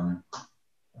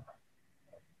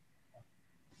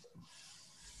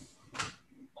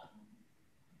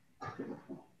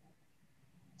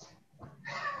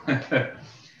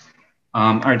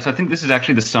 All right, so I think this is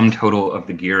actually the sum total of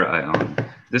the gear I own.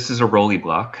 This is a Rolly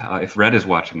block. If Red is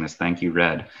watching this, thank you,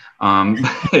 Red.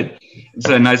 It's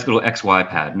a nice little XY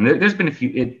pad. And there's been a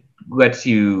few, it lets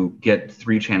you get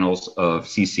 3 channels of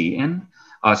CC in.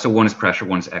 So one is pressure,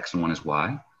 one is X, and one is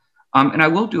Y. And I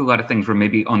will do a lot of things where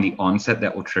maybe on the onset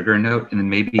that will trigger a note, and then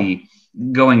maybe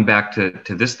going back to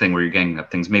this thing where you're ganging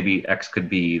up things, maybe X could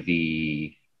be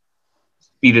the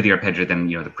speed of the arpeggio, then,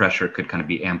 you know, the pressure could kind of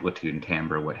be amplitude and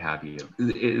timbre, what have you.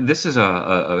 This is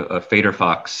a Fader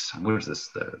Fox. What is this?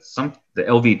 The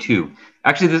LV2.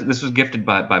 Actually, this was gifted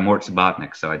by Morton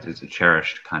Subotnick, so it's a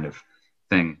cherished kind of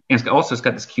thing. And it's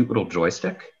got this cute little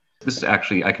joystick. This is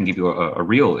actually, I can give you a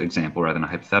real example rather than a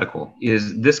hypothetical,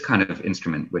 is this kind of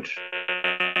instrument, which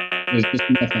is just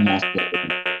a master.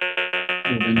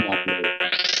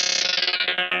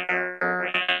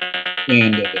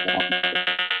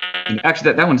 And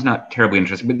actually, that one's not terribly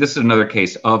interesting, but this is another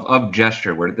case of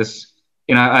gesture where this,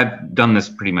 you know, I've done this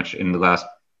pretty much in the last,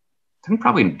 I think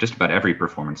probably just about every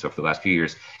performance over the last few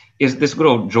years, is this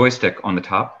little joystick on the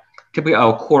top. Typically,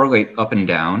 I'll correlate up and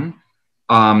down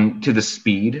to the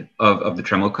speed of the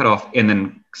tremolo cutoff, and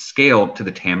then scale to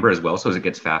the timbre as well. So as it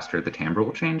gets faster, the timbre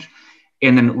will change.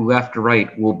 And then left to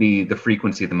right will be the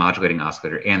frequency of the modulating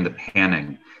oscillator and the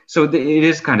panning. So it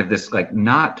is kind of this, like,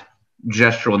 not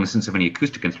gestural in the sense of any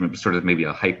acoustic instrument, but sort of maybe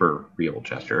a hyper real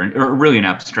gesture, or really an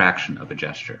abstraction of a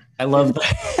gesture. I love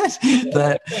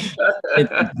that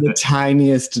the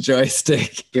tiniest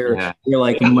joystick. You're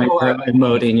like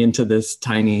emoting into this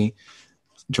tiny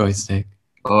joystick.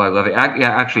 Oh, I love it.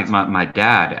 Yeah, actually, my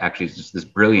dad actually is just this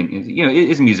brilliant, you know,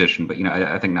 is a musician, but, you know,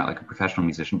 I think not like a professional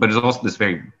musician, but is also this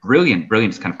very brilliant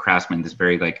kind of craftsman, this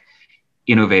very like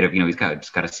innovative, you know, he's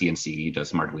just got a CNC, he does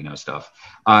some Arduino stuff.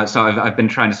 So I've been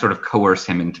trying to sort of coerce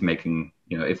him into making,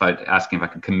 you know, if I ask him if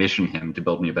I could commission him to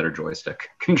build me a better joystick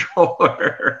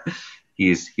controller.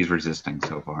 He's resisting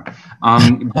so far.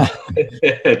 And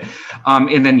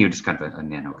then you just kind of a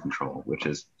nano control, which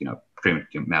is, you know, pretty much,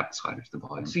 you know, map the slider to the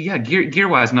volume. So yeah, gear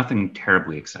wise, nothing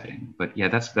terribly exciting, but yeah,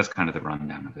 that's kind of the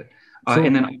rundown of it.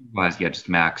 And then otherwise, yeah, just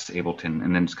Max, Ableton,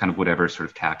 and then just kind of whatever sort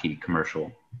of tacky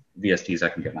commercial VSTs I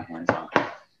can get my hands on.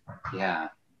 Yeah.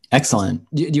 Excellent.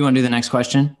 Do you want to do the next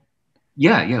question?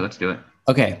 Yeah, let's do it.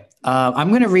 Okay. I'm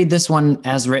going to read this one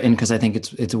as written because I think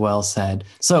it's well said.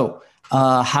 So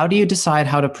How do you decide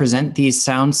how to present these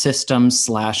sound systems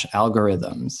slash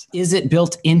algorithms? Is it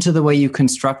built into the way you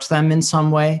construct them in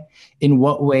some way? In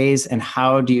what ways, and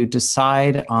how do you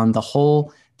decide on the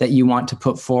whole that you want to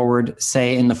put forward,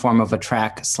 say in the form of a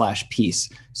track slash piece?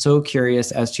 So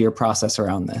curious as to your process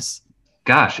around this.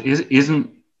 Gosh,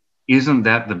 isn't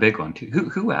that the big one too?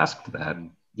 Who asked that?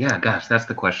 Yeah, gosh, that's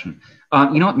the question.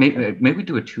 You know what? Maybe we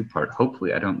do a two-part.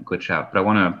 Hopefully, I don't glitch out. But I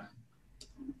want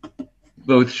to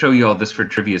both show you all this for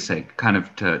trivia's sake, kind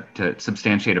of to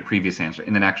substantiate a previous answer,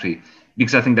 and then actually,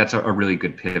 because I think that's a really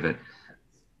good pivot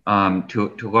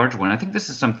to a larger one. I think this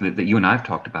is something that you and I have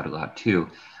talked about a lot too.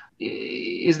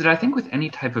 Is that I think with any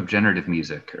type of generative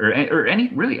music or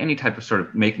any type of sort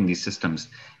of making these systems,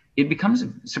 it becomes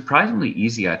surprisingly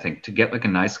easy, I think, to get like a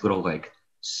nice little like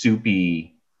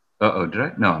soupy. Did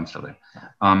I? No, I'm still there.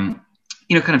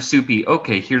 Kind of soupy.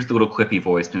 Okay, here's the little clippy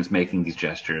voice, and it's making these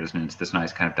gestures, and it's this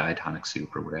nice kind of diatonic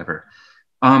soup or whatever.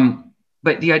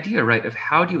 But the idea, right, of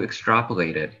how do you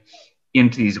extrapolate it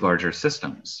into these larger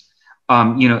systems?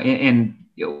 And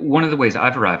one of the ways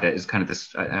I've arrived at is kind of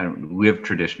this lived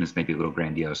tradition is maybe a little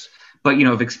grandiose, but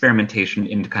of experimentation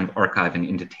into kind of archiving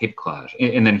into tape collage.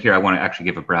 And then here I want to actually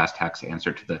give a brass tacks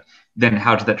answer to then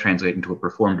how does that translate into a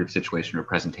performative situation or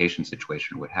presentation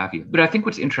situation or what have you. But I think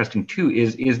what's interesting too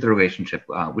is the relationship,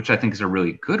 which I think is a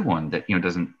really good one that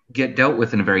doesn't get dealt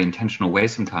with in a very intentional way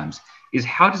sometimes, is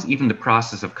how does even the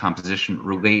process of composition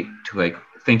relate to like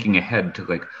thinking ahead to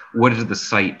like what is the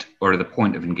site or the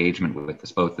point of engagement with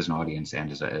this, both as an audience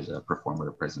and as a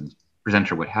performer or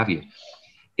presenter, what have you.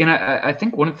 And I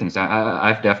think one of the things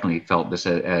I've definitely felt this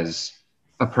as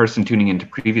a person tuning into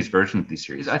previous versions of these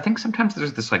series. I think sometimes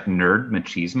there's this like nerd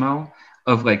machismo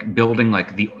of like building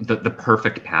like the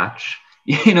perfect patch,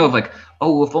 of like,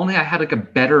 oh, if only I had like a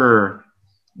better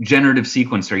generative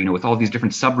sequencer, with all these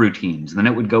different subroutines, and then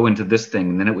it would go into this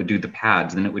thing, and then it would do the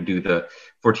pads, and then it would do the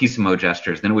fortissimo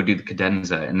gestures, then it would do the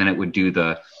cadenza, and then it would do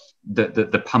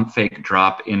the pump fake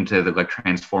drop into the like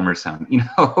transformer sound,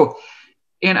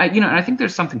 And I think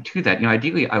there's something to that.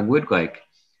 Ideally, I would like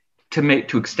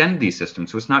to extend these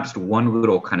systems so it's not just one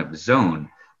little kind of zone,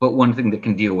 but one thing that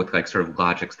can deal with like sort of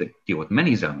logics that deal with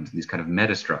many zones, these kind of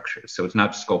meta structures. So it's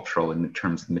not sculptural in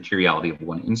terms of the materiality of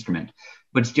one instrument,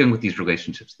 but it's dealing with these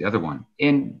relationships, the other one.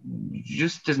 And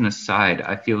just as an aside,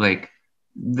 I feel like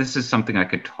this is something I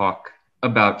could talk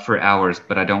about for hours,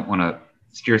 but I don't want to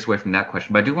steer us away from that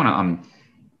question. But I do want to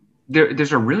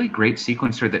there's a really great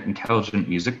sequencer that Intelligent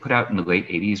Music put out in the late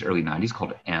 80s, early 90s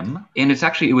called M. And I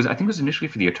think it was initially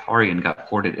for the Atari and got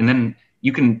ported. And then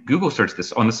you can Google search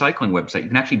this on the cycling website. You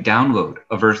can actually download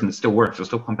a version that still works. It'll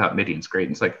still pump out MIDI. And it's great.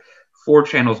 And it's like 4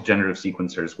 channels generative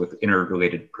sequencers with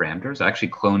interrelated parameters. I actually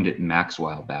cloned it in Max a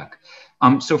while back.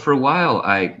 So for a while,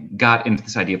 I got into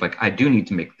this idea of like, I do need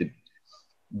to make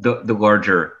the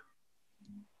larger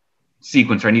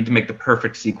sequencer. I need to make the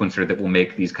perfect sequencer that will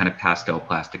make these kind of pastel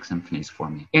plastic symphonies for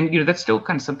me. And that's still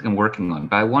kind of something I'm working on,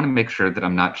 but I want to make sure that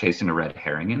I'm not chasing a red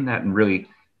herring in that and really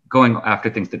going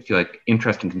after things that feel like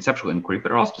interesting conceptual inquiry,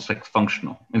 but are also just like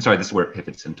functional. And sorry, this is where it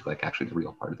pivots into like actually the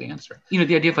real part of the answer.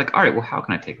 The idea of like, all right, well, how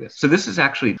can I take this? So this is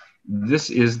the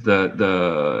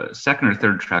second or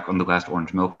third track on the last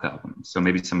Orange Milk album. So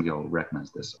maybe some of y'all will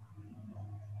recognize this.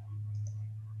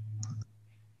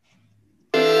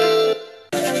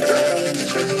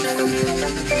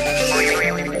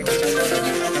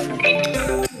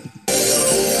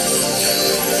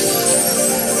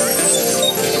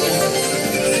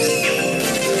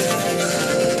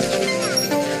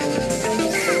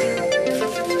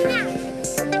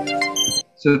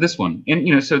 So this one,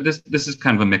 and so this is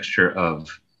kind of a mixture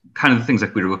of kind of the things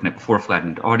like we were looking at before,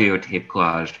 flattened audio, tape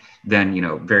collaged,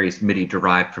 then various MIDI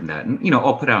derived from that, and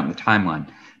all put out in the timeline.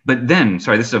 But then,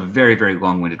 sorry, this is a very, very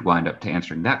long-winded wind-up to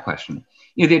answering that question.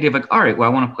 The idea of like, all right, well,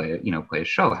 I want to play a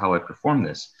show, how I perform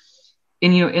this,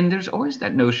 and and there's always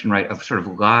that notion, right, of sort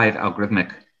of live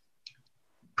algorithmic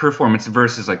performance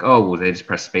versus like, oh, well, they just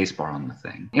press spacebar on the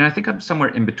thing, and I think I'm somewhere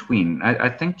in between. I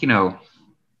think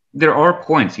there are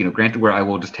points, granted, where I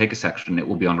will just take a section, it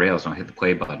will be on Rails, and I'll hit the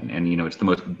play button, and it's the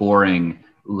most boring,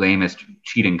 lamest,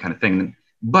 cheating kind of thing.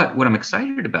 But what I'm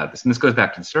excited about this, and this goes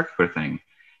back to the circular thing,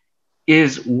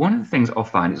 is one of the things I'll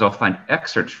find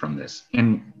excerpts from this,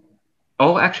 and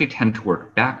I'll actually tend to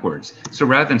work backwards. So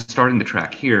rather than starting the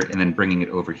track here and then bringing it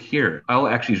over here, I'll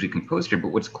actually usually compose here. But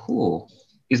what's cool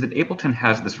is that Ableton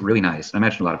has this really nice, and I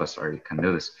imagine a lot of us already kind of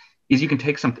know this, is you can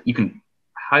take something, you can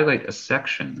highlight a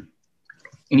section,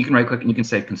 and you can right click and you can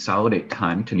say consolidate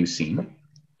time to new scene.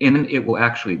 And then it will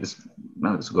actually, this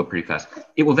will go pretty fast.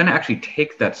 It will then actually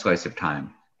take that slice of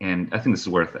time. And I think this is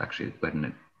worth actually letting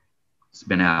it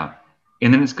spin out.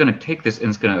 And then it's going to take this and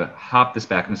it's going to hop this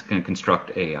back and it's going to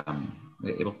construct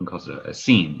Ableton calls it a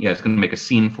scene. Yeah, it's going to make a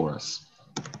scene for us.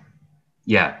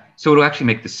 Yeah, so it'll actually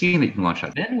make the scene that you can launch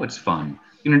out. Then what's fun,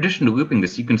 in addition to looping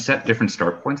this, you can set different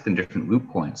start points and different loop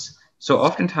points. So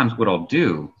oftentimes what I'll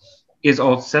do is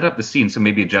I'll set up the scene. So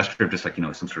maybe a gesture of just like,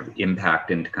 some sort of impact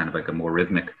into kind of like a more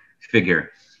rhythmic figure,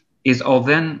 is I'll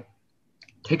then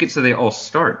take it so they all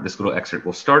start, this little excerpt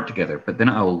will start together, but then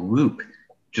I'll loop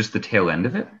just the tail end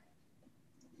of it.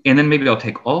 And then maybe I'll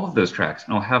take all of those tracks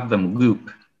and I'll have them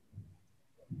loop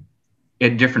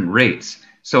at different rates.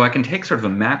 So I can take sort of a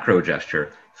macro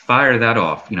gesture, fire that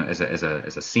off, as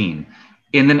a scene.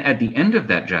 And then at the end of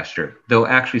that gesture, they'll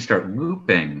actually start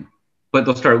looping, but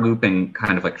they'll start looping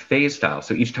kind of like phase style.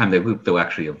 So each time they loop, they'll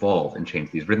actually evolve and change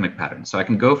these rhythmic patterns. So I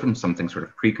can go from something sort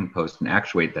of pre-composed and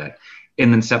actuate that,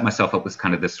 and then set myself up with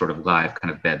kind of this sort of live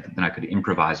kind of bed that then I could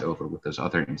improvise over with those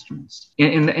other instruments.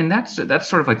 And that's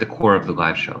sort of like the core of the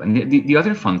live show. And the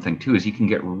other fun thing too is you can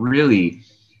get really,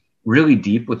 really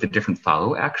deep with the different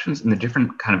follow actions and the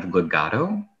different kind of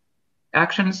legato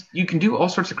actions. You can do all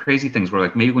sorts of crazy things where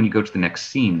like maybe when you go to the next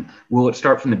scene, will it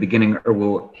start from the beginning or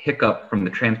will it pick up from the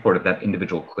transport of that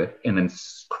individual clip and then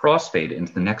crossfade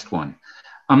into the next one?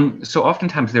 So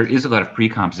oftentimes there is a lot of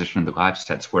pre-composition in the live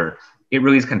sets where it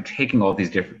really is kind of taking all these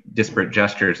different disparate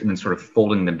gestures and then sort of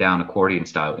folding them down accordion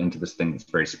style into this thing that's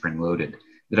very spring-loaded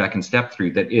that I can step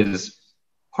through that is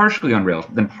partially on rails,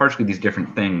 but then partially these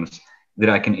different things that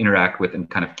I can interact with and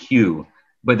kind of cue,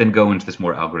 but then go into this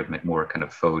more algorithmic, more kind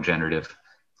of faux generative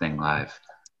thing live.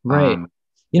 Right.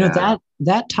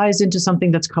 That ties into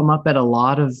something that's come up at a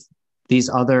lot of these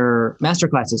other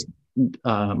masterclasses.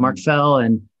 Mark Fell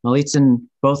and Malitzin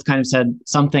both kind of said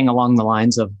something along the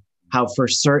lines of how for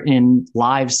certain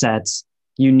live sets,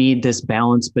 you need this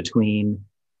balance between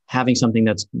having something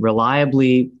that's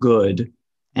reliably good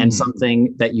and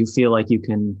something that you feel like you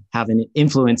can have an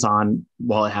influence on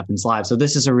while it happens live. So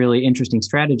this is a really interesting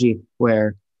strategy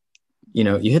where,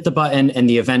 you hit the button and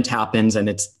the event happens and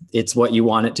it's what you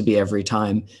want it to be every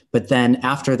time. But then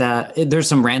after that, there's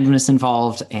some randomness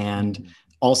involved. And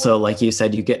also, like you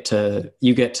said, you get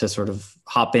to sort of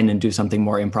hop in and do something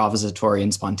more improvisatory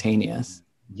and spontaneous.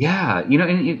 Yeah.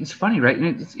 And it's funny, right?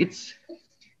 And it's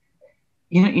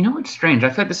what's strange? I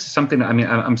feel like this is something that,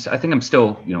 I think I'm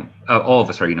still, all of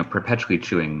us are, perpetually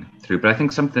chewing through, but I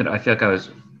think something that I feel like I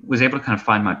was able to kind of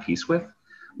find my peace with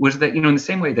was that, in the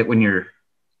same way that when you're,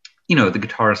 the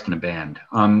guitarist in a band,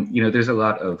 there's a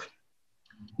lot of,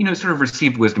 sort of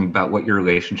received wisdom about what your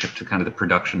relationship to kind of the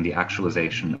production, the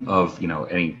actualization of,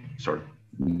 any sort of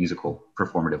musical,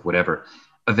 performative, whatever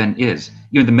event is.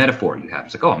 The metaphor you have,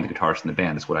 it's like, oh, I'm the guitarist in the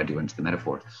band, that's what I do into the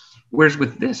metaphor. Whereas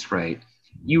with this, right,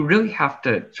 you really have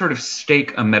to sort of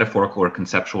stake a metaphorical or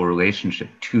conceptual relationship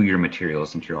to your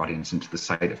materials and to your audience and to the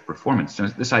site of performance. So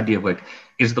this idea of like,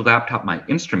 is the laptop my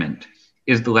instrument?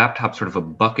 Is the laptop sort of a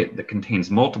bucket that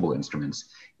contains multiple instruments?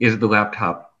 Is the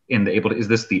laptop and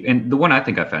the one I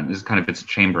think I found is kind of, it's a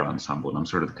chamber ensemble and I'm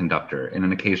sort of the conductor. And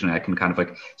then occasionally I can kind of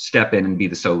like step in and be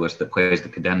the soloist that plays the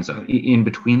cadenza in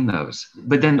between those.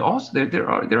 But then also there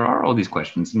are all these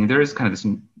questions. There is kind of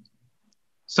this,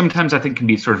 sometimes I think can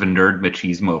be sort of a nerd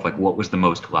machismo of like, what was the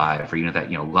most live or,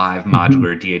 that, live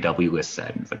modular DAW list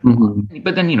set. And it's like,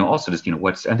 but then, also just,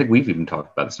 I think we've even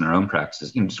talked about this in our own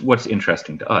practices, just what's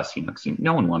interesting to us, because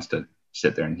no one wants to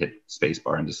sit there and hit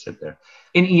spacebar and just sit there.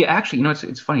 And you actually,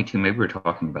 it's funny too, maybe we were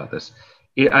talking about this.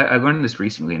 I learned this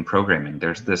recently in programming.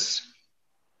 There's this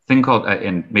thing called,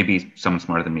 and maybe someone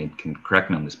smarter than me can correct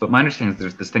me on this, but my understanding is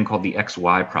there's this thing called the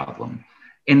XY problem.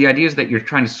 And the idea is that you're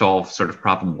trying to solve sort of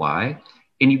problem Y,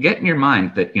 and you get in your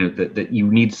mind that, that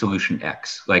you need solution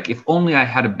X. Like, if only I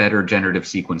had a better generative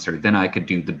sequencer, then I could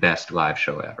do the best live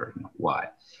show ever, Y.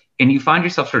 And you find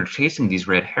yourself sort of chasing these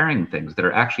red herring things that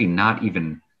are actually not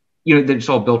even, that it's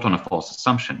all built on a false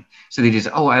assumption. So they just,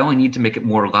 I only need to make it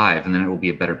more live and then it will be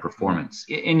a better performance.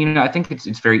 And, I think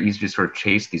it's very easy to sort of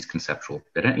chase these conceptual,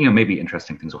 but, maybe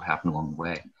interesting things will happen along the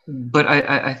way. But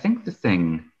I think the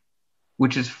thing,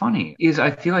 which is funny, is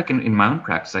I feel like in my own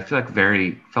practice, I feel like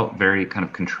felt very kind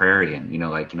of contrarian,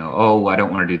 I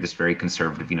don't want to do this very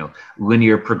conservative,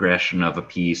 linear progression of a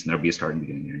piece and there'll be a start and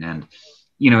beginning and an end,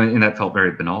 and that felt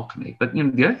very banal to me. But,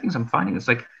 the other things I'm finding is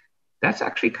like, that's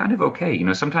actually kind of okay.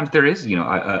 Sometimes there is,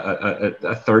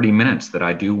 a 30 minutes that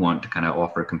I do want to kind of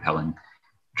offer a compelling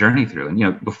journey through.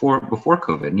 And, before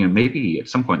COVID, maybe at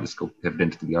some point this will pivot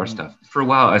into the VR stuff. For a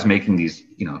while, I was making these,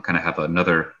 kind of have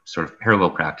another sort of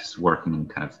parallel practice working in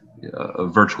kind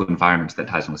of virtual environments that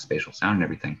ties in with spatial sound and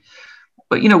everything.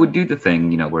 But, would do the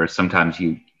thing, where sometimes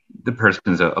you the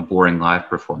person's a boring live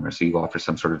performer, so you offer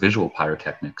some sort of visual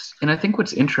pyrotechnics. And I think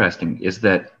what's interesting is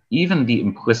that even the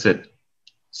implicit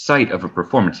sight of a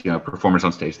performance, performers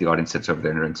on stage, the audience sits over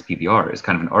there and drinks PBR, is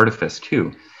kind of an artifice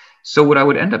too. So what I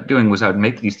would end up doing was I would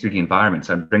make these 3D environments.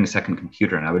 I'd bring a second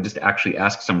computer and I would just actually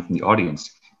ask someone from the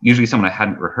audience, usually someone I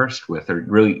hadn't rehearsed with or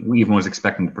really even was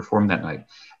expecting to perform that night.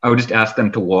 I would just ask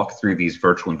them to walk through these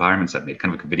virtual environments I've made,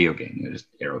 kind of like a video game, just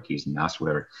arrow keys and mouse,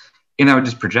 whatever. And I would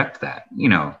just project that,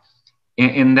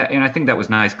 and I think that was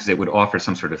nice because it would offer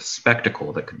some sort of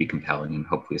spectacle that could be compelling and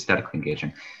hopefully aesthetically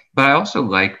engaging. But I also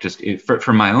like just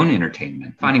for my own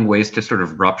entertainment, finding ways to sort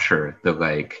of rupture the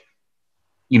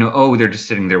oh, they're just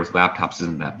sitting there with laptops,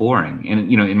 isn't that boring?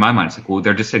 And, in my mind, it's like, well,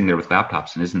 they're just sitting there with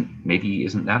laptops and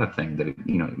isn't that a thing that,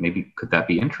 maybe could that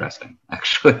be interesting,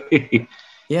 actually?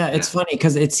 Yeah, it's funny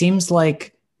because it seems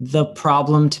like the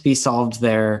problem to be solved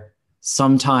there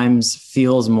sometimes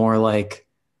feels more like,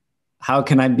 how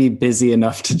can I be busy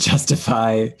enough to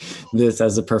justify this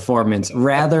as a performance,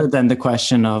 rather than the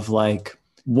question of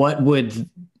what would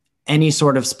any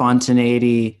sort of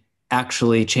spontaneity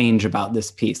actually change about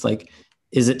this piece?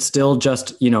 Is it still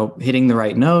just, hitting the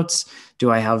right notes?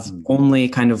 Do I have only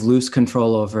kind of loose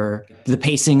control over the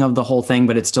pacing of the whole thing,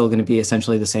 but it's still going to be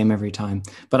essentially the same every time?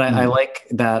 But I like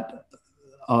that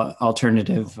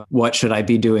alternative. What should I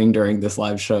be doing during this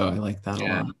live show? I like that a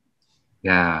lot.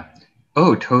 Yeah.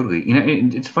 Oh, totally.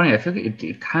 It's funny. I feel like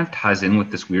it kind of ties in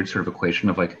with this weird sort of equation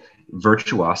of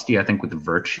virtuosity, I think, with the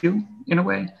virtue in a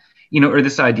way. Or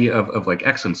this idea of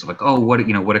excellence, of oh, what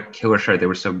a killer shot. They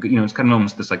were so good. It's kind of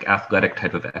almost this athletic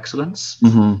type of excellence,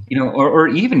 or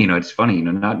even, it's funny,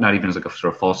 not even as a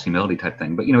sort of false humility type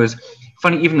thing, but, it's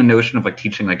funny, even the notion of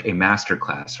teaching a master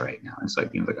class right now. It's I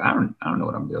don't know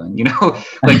what I'm doing, in a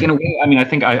way,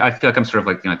 I feel like I'm sort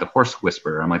of the horse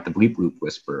whisperer. I'm the bleep bloop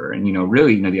whisperer. And,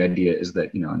 really, the idea is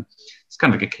that, it's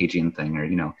kind of a Cajun thing or,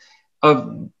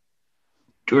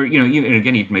 even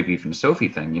again, maybe even a Sophie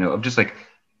thing, of just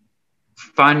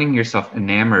finding yourself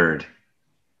enamored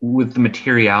with the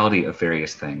materiality of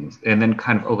various things and then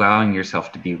kind of allowing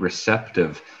yourself to be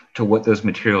receptive to what those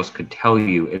materials could tell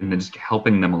you and then just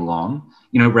helping them along,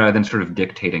 rather than sort of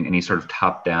dictating any sort of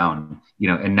top down,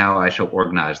 and now I shall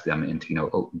organize them into,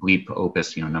 bleep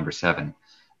opus, number 7.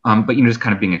 But, just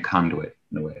kind of being a conduit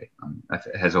in a way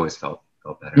has always felt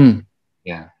better.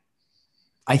 Yeah.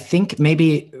 I think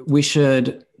maybe we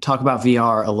should talk about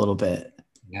VR a little bit.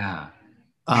 Yeah.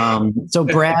 So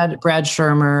Brad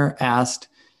Shermer asked,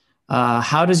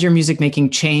 how does your music making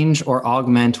change or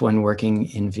augment when working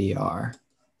in VR?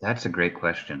 That's a great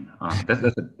question.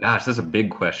 That's a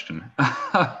big question.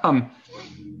 I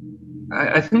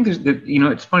think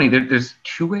it's funny. There's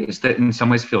two ways that in some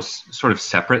ways feel sort of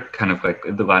separate, kind of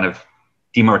the line of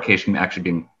demarcation actually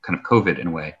being kind of COVID in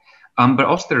a way. But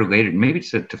also they're related, maybe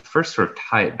to first sort of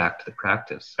tie it back to the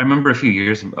practice. I remember a few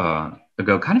years ago,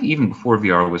 kind of even before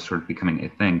VR was sort of becoming a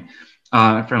thing,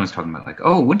 a friend was talking about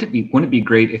oh, wouldn't it be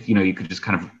great if, you could just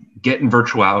kind of get in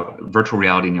virtual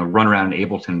reality and, run around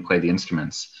Ableton and play the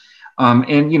instruments. And,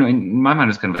 in my mind,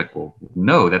 it's kind of well,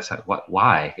 no, that's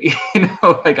why,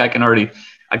 I can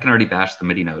already bash the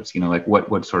MIDI notes,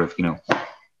 what sort of,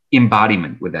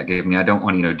 embodiment would that give me? I don't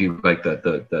want to do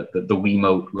the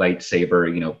Wiimote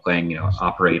lightsaber, playing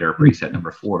operator preset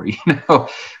number 4.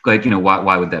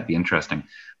 Why would that be interesting?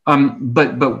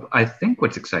 But I think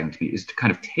what's exciting to me is to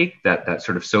kind of take that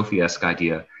sort of Sophie-esque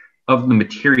idea of the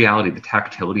materiality, the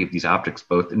tactility of these objects,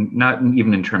 both not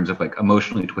even in terms of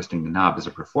emotionally twisting the knob as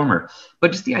a performer,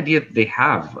 but just the idea that they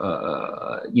have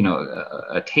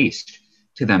a taste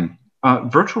to them.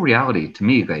 Virtual reality to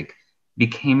me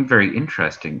became very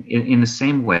interesting in the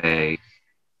same way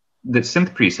that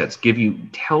synth presets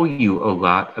tell you a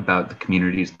lot about the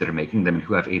communities that are making them and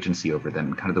who have agency over them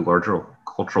and kind of the larger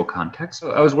cultural context.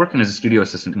 So I was working as a studio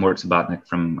assistant to Morton Subotnick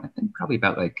from, I think, probably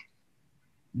about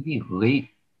maybe late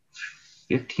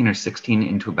 15 or 16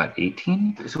 into about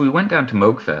 18. So we went down to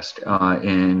Moogfest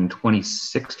in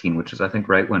 2016, which is, I think,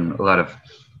 right when a lot of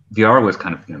VR was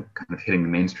kind of hitting the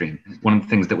mainstream. One of the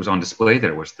things that was on display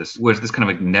there was this kind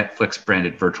of Netflix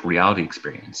branded virtual reality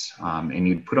experience. And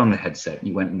you'd put on the headset and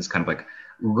you went in this kind of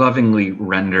lovingly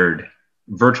rendered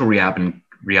virtual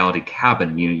reality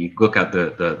cabin. You look out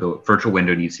the virtual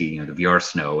window and you see, the VR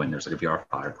snow and there's a VR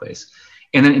fireplace.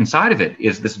 And then inside of it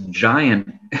is this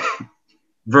giant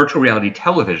virtual reality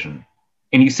television.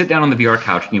 And you sit down on the VR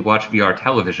couch and you watch VR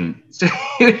television. So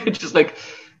it's just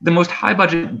the most high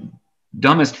budget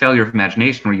dumbest failure of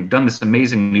imagination where you've done this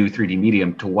amazing new 3D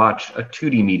medium to watch a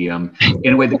 2D medium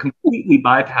in a way that completely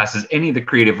bypasses any of the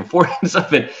creative affordance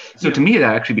of it. So to me,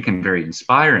 that actually became very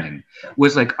inspiring.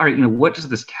 Was like, all right, what does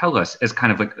this tell us as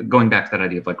kind of like going back to that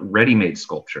idea of like ready-made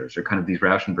sculptures or kind of these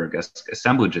Rauschenberg-esque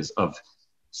assemblages of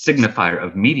signifier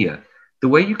of media? The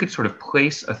way you could sort of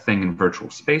place a thing in virtual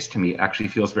space to me actually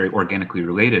feels very organically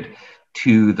related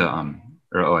to the,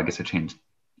 I guess I changed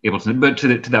Ableton, but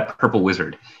to that purple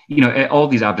wizard. All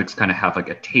these objects kind of have like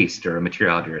a taste or a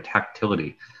materiality or a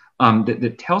tactility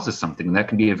that tells us something. And that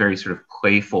can be a very sort of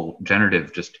playful,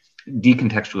 generative, just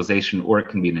decontextualization, or it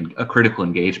can be a critical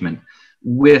engagement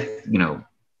with,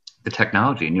 the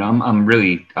technology. And,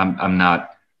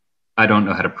 I don't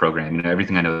know how to program.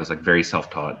 Everything I know is like very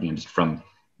self-taught, just from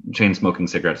chain smoking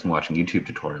cigarettes and watching YouTube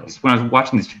tutorials. When I was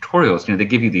watching these tutorials, they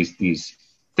give you these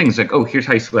things like, oh, here's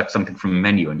how you select something from a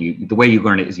menu, and the way you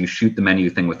learn it is you shoot the menu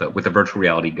thing with a virtual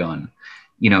reality gun,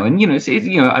 it's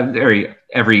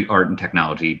every art and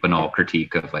technology banal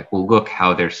critique of like, well, look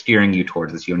how they're steering you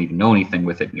towards this. You don't even know anything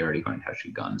with it, and you're already learning how to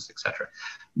shoot guns, etc.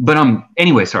 But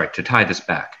anyway, sorry to tie this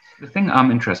back. The thing I'm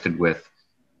interested with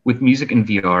music in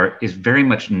VR is very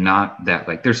much not that,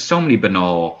 like, there's so many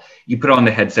banal, you put on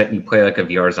the headset and you play like a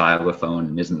VR xylophone,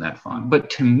 and isn't that fun? But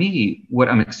to me, what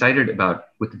I'm excited about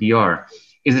with VR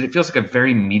is that it feels like a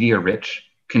very media-rich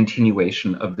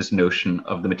continuation of this notion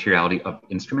of the materiality of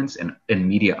instruments and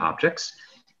media objects.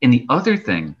 And the other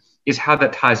thing is how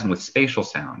that ties in with spatial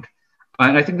sound.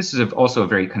 And I think this is also a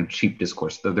very kind of cheap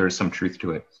discourse, though there is some truth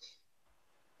to it,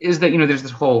 is that, there's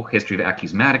this whole history of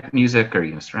acousmatic music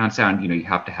or, surround sound. You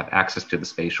have to have access to the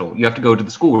spatial. You have to go to the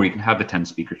school where you can have the 10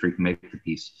 speakers where you can make the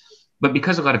piece. But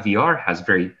because a lot of VR has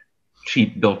very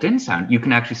cheap built-in sound, you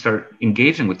can actually start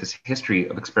engaging with this history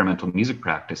of experimental music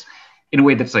practice in a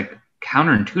way that's like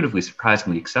counterintuitively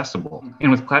surprisingly accessible.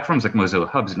 And with platforms like Mozilla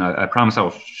Hubs, and I promise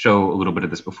I'll show a little bit of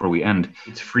this before we end,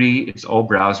 it's free, it's all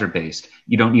browser-based,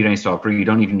 you don't need any software, you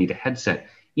don't even need a headset.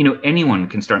 Anyone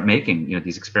can start making,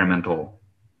 these experimental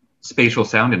spatial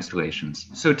sound installations.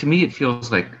 So to me, it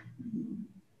feels like,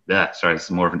 sorry, this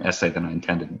is more of an essay than I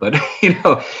intended, but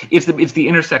it's the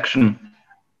intersection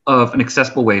of an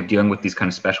accessible way of dealing with these kind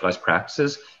of specialized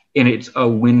practices, and it's a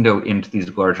window into these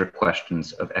larger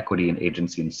questions of equity and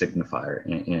agency and signifier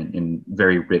in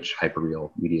very rich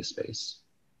hyperreal media space.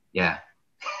 Yeah.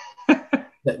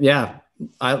 Yeah,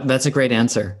 that's a great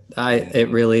answer. It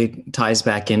really ties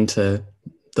back into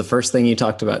the first thing you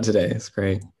talked about today. It's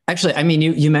great. Actually, I mean,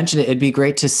 you mentioned it. It'd be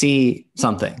great to see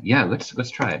something. Yeah, let's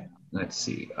try it. Let's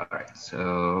see. All right.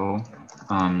 So,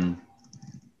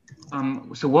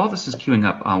 so while this is queuing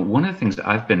up, one of the things that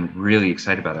I've been really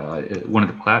excited about, one of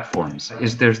the platforms,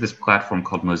 is there's this platform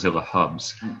called Mozilla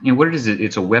Hubs. What it is,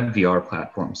 it's a web VR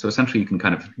platform. So essentially, you can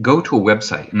kind of go to a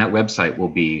website, and that website will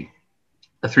be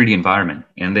a 3D environment.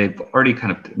 And they've already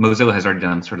Mozilla has already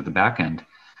done sort of the back end,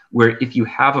 where if you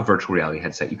have a virtual reality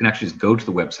headset, you can actually just go to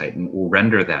the website and it will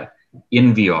render that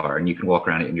in VR, and you can walk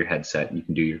around it in your headset, and you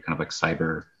can do your kind of like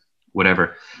cyber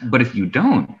whatever. But if you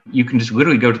don't, you can just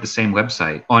literally go to the same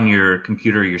website on your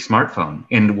computer or your smartphone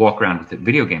and walk around with it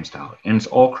video game style. And it's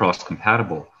all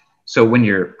cross-compatible. So when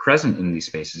you're present in these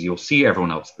spaces, you'll see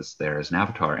everyone else that's there as an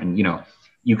avatar. And,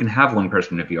 you can have one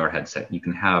person in a VR headset. You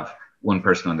can have one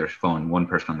person on their phone, one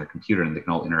person on their computer, and they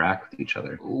can all interact with each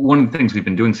other. One of the things we've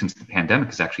been doing since the pandemic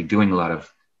is actually doing a lot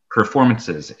of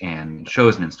performances and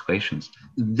shows and installations.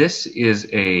 This is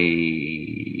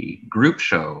a group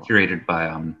show curated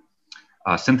by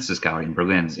Synthesis Gallery in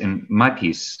Berlin. And my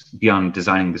piece, beyond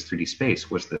designing this 3D space,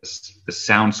 was this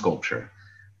sound sculpture.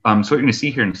 So what you're going to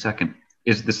see here in a second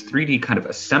is this 3D kind of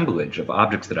assemblage of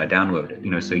objects that I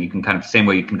downloaded. So you can kind of, same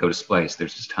way you can go to Splice,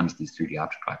 there's just tons of these 3D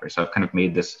object libraries. So I've kind of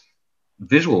made this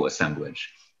visual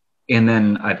assemblage, and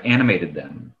then I've animated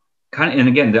them. And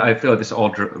again, I feel like this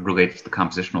all relates to the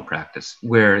compositional practice,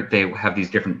 where they have these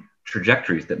different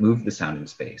trajectories that move the sound in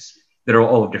space that are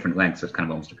all of different lengths. So it's kind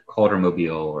of almost like a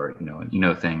Calder-mobile, or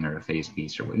an thing, or a phase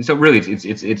piece, or what. So really,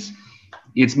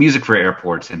 it's music for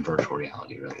airports and virtual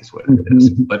reality. Really, is what it is.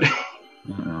 But I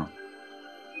don't know.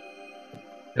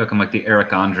 I feel like I'm like the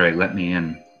Eric Andre, let me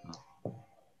in.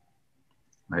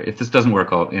 All right, if this doesn't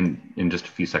work, in just a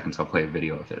few seconds, I'll play a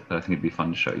video of it. But I think it'd be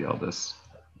fun to show you all this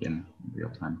in real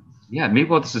time. Yeah, maybe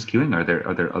while this is queuing, are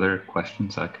there other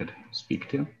questions I could speak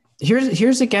to?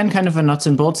 Here's again kind of a nuts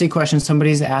and boltsy question.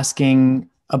 Somebody's asking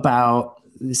about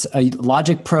this. A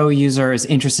Logic Pro user is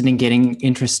interested in getting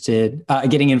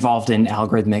involved in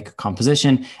algorithmic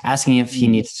composition, asking if he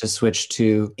needs to switch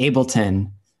to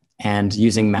Ableton and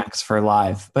using Max for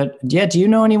live. But yeah, do you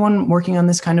know anyone working on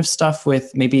this kind of stuff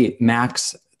with maybe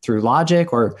Max through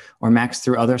Logic or Max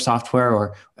through other software?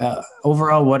 Or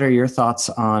overall, what are your thoughts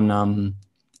on,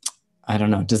 I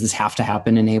don't know, does this have to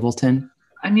happen in Ableton?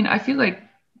 I mean, I feel like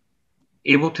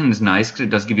Ableton is nice because it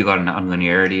does give you a lot of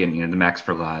nonlinearity, and, you know, the Max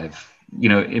for Live, you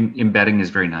know, embedding is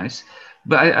very nice.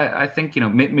 But I think, you know,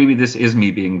 maybe this is me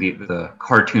being the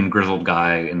cartoon grizzled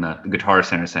guy in the Guitar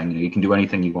Center saying, you know, you can do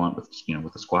anything you want with, you know,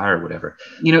 with a Squire or whatever.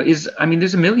 You know, I mean,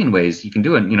 there's a million ways you can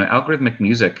do it. You know, algorithmic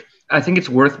music, I think it's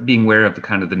worth being aware of the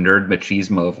kind of the nerd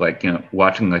machismo of, like, you know,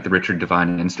 watching like the Richard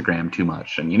Devine Instagram too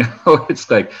much. And, you know, it's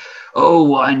like, oh,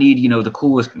 well, I need, you know, the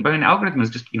coolest. But an algorithm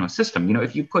is just, you know, a system. You know,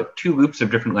 if you put two loops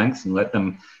of different lengths and let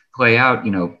them play out,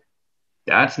 you know,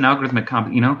 that's an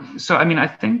algorithmic you know. So, I mean, I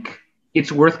think it's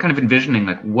worth kind of envisioning,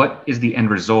 like, what is the end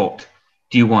result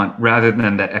do you want, rather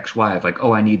than that XY of like,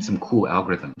 oh, I need some cool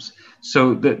algorithms.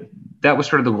 So that was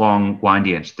sort of the long,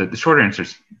 windy answer. The short answer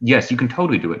is yes, you can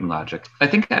totally do it in Logic. I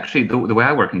think actually the way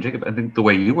I work, and Jacob, I think the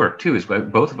way you work too, is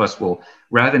both of us will,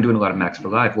 rather than doing a lot of Max for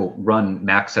Live, we'll run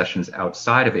Max sessions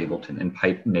outside of Ableton and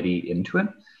pipe MIDI into it.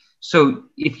 So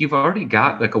if you've already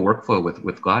got like a workflow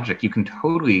with Logic, you can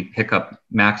totally pick up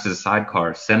Max as a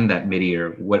sidecar, send that MIDI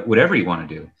or whatever you want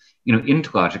to do, you know,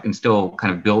 into Logic and still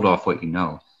kind of build off what you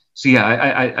know. So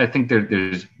yeah, I think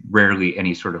there's rarely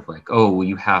any sort of like, oh, well,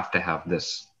 you have to have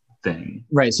this thing.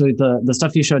 Right. So the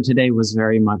stuff you showed today was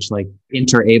very much like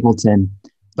inter-Ableton.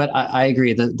 But I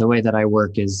agree that the way that I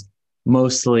work is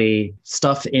mostly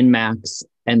stuff in Max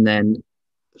and then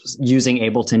using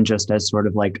Ableton just as sort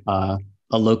of like a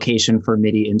location for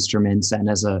MIDI instruments and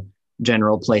as a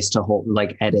general place to hold,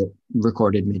 like, edit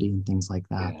recorded MIDI and things like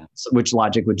that, yeah. So, which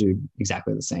Logic would do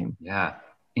exactly the same. Yeah.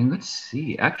 And let's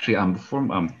see, actually, before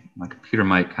my computer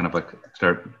might kind of like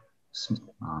start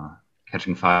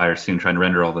catching fire soon, trying to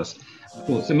render all this.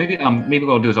 Cool. So maybe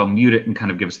what I'll do is I'll mute it and kind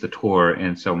of give us the tour,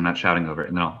 and so I'm not shouting over it,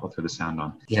 and then I'll throw the sound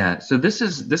on. Yeah. So this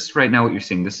is right now what you're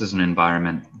seeing. This is an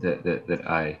environment that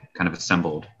I kind of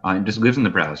assembled. It just lives in the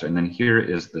browser, and then here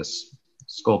is this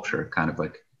sculpture, kind of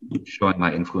like showing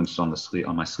my influence on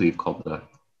my sleeve called the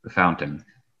fountain.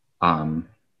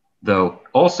 Though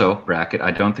also, bracket,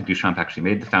 I don't think Duchamp actually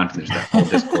made the fountain. There's that whole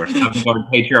discourse of avant-garde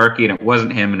patriarchy, and it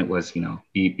wasn't him, and it was, you know,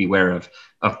 beware of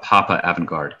Papa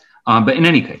avant-garde. But in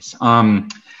any case,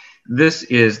 this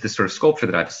is the sort of sculpture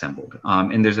that I've assembled.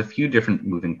 And there's a few different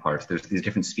moving parts. There's these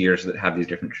different spheres that have these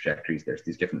different trajectories. There's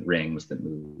these different rings that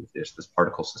move. There's this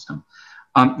particle system.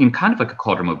 In kind of like a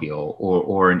quadromobile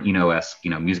or an Eno-esque,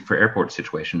 you know, music for airport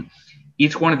situation,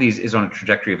 each one of these is on a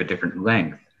trajectory of a different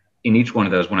length. In each one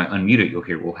of those, when I unmute it, you'll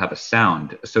hear we'll have a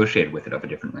sound associated with it of a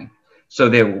different length. So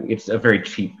it's a very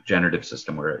cheap generative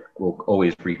system where it will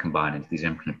always recombine into these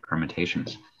infinite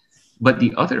permutations. But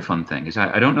the other fun thing is,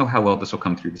 I don't know how well this will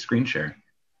come through the screen share,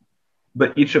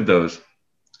 but each of those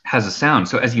has a sound.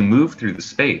 So as you move through the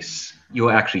space, you'll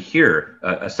actually hear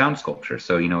a sound sculpture.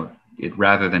 So, you know,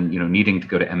 rather than, you know, needing to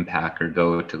go to MPAC or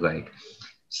go to like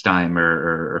Steimer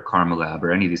or Karma Lab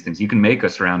or any of these things, you can make a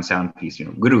surround sound piece, you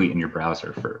know, literally in your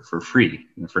browser for free,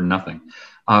 you know, for nothing,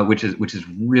 which is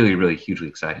really, really hugely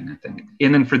exciting, I think.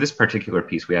 And then for this particular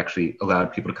piece, we actually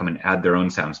allowed people to come and add their own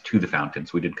sounds to the fountain.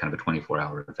 So we did kind of a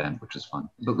 24-hour event, which is fun.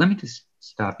 But let me just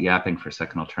stop yapping for a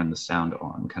second. I'll turn the sound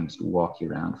on, kind of just walk you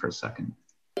around for a second.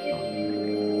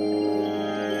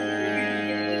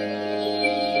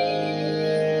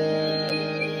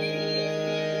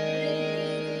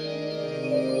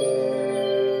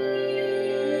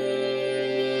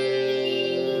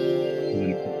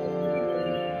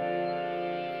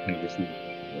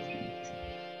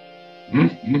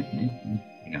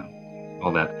 You know,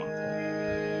 all that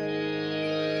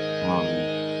fun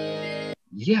stuff.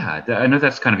 Yeah, I know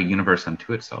that's kind of a universe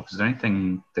unto itself. Is there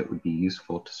anything that would be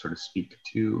useful to sort of speak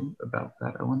to about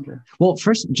that, I wonder? Well,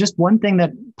 first, just one thing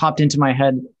that popped into my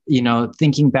head, you know,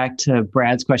 thinking back to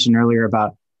Brad's question earlier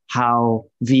about how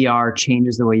VR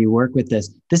changes the way you work with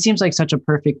this. This seems like such a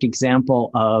perfect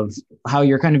example of how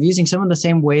you're kind of using some of the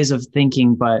same ways of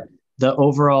thinking, but the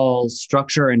overall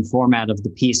structure and format of the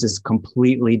piece is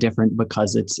completely different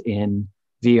because it's in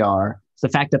VR. The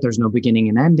fact that there's no beginning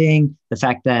and ending, the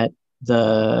fact that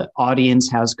the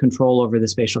audience has control over the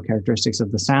spatial characteristics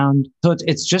of the sound. So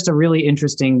it's just a really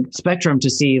interesting spectrum to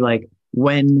see, like,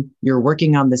 when you're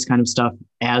working on this kind of stuff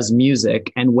as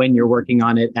music and when you're working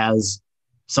on it as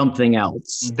something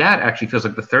else. That actually feels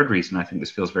like the third reason I think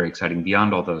this feels very exciting,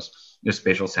 beyond all those, you know,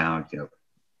 spatial sound, you know,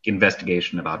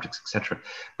 investigation of objects, etc.,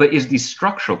 but is these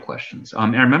structural questions. I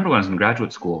remember when I was in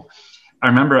graduate school, I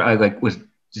remember I was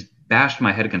just bashed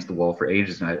my head against the wall for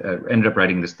ages, and I ended up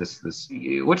writing this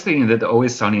what's the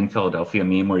Always Sunny in Philadelphia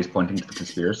meme where he's pointing to the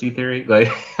conspiracy theory, like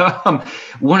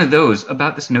one of those,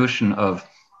 about this notion of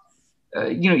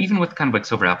even with kind of like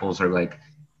silver apples or like,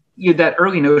 that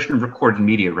early notion of recorded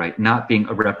media, right, not being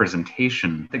a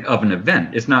representation of an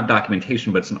event. It's not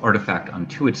documentation, but it's an artifact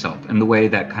unto itself. And the way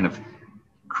that kind of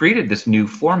created this new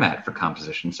format for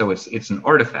composition. So it's an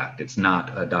artifact. It's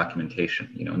not a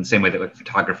documentation, in the same way that like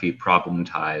photography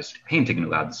problematized painting and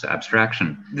allowed this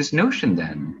abstraction. This notion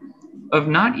then of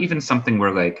not even something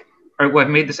where like, all right, well,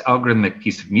 I've made this algorithmic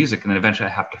piece of music and then eventually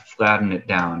I have to flatten it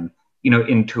down,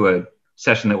 into a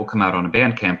session that will come out on a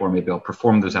Bandcamp, or maybe I'll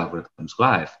perform those algorithms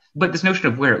live. But this notion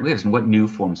of where it lives and what new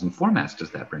forms and formats does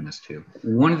that bring us to?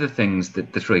 One of the things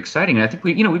that's really exciting, and I think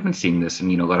we've been seeing this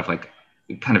in, a lot of like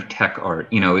kind of tech art,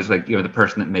 is like, the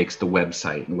person that makes the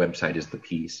website, and the website is the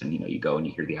piece, and, you go and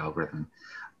you hear the algorithm.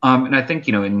 And I think,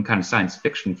 in kind of science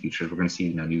fiction futures, we're going to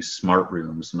see, new smart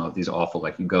rooms and all these awful,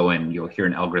 like you go in, you'll hear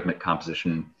an algorithmic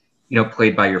composition,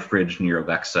 played by your fridge and your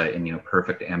Alexa and,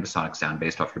 perfect ambisonic sound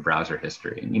based off your browser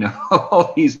history and,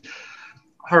 all these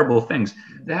horrible things.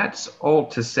 That's all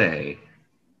to say,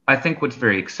 I think what's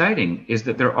very exciting is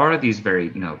that there are these very,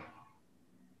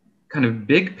 kind of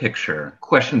big picture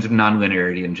questions of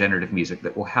nonlinearity and generative music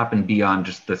that will happen beyond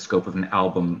just the scope of an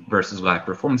album versus live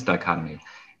performance dichotomy,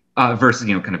 versus,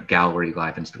 kind of gallery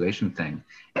live installation thing.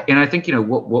 And I think,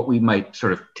 what we might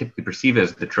sort of typically perceive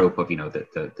as the trope of,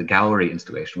 the gallery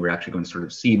installation, we're actually going to sort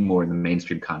of see more in the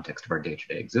mainstream context of our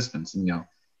day-to-day existence. And,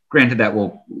 granted, that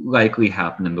will likely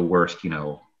happen in the worst,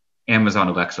 Amazon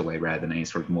Alexa way rather than any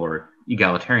sort of more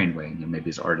egalitarian way. And maybe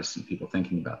as artists and people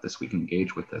thinking about this, we can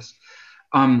engage with this.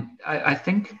 I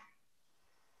think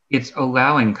it's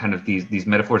allowing kind of these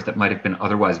metaphors that might have been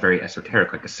otherwise very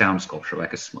esoteric, like a sound sculpture,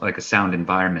 like a sound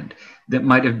environment, that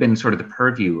might have been sort of the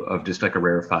purview of just like a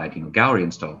rarefied, gallery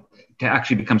install, to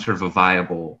actually become sort of a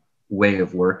viable way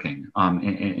of working.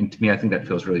 And to me, I think that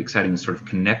feels really exciting, sort of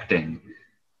connecting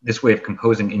this way of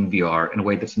composing in VR in a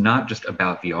way that's not just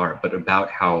about VR, but about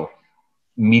how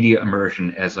media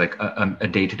immersion as like a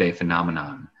day-to-day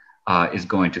phenomenon is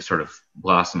going to sort of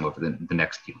blossom over the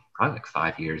next probably like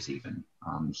 5 years even.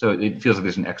 So it feels like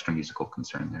there's an extra musical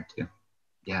concern there too.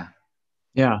 Yeah.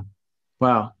 Yeah.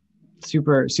 Wow.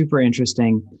 Super, super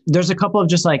interesting. There's a couple of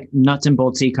just like nuts and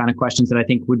boltsy kind of questions that I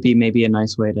think would be maybe a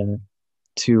nice way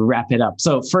to wrap it up.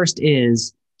 So first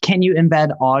is, can you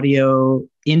embed audio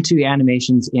into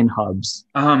animations in hubs?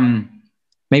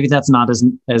 Maybe that's not as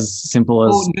simple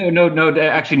as... Oh, no.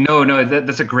 Actually, no.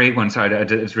 That's a great one. Sorry, I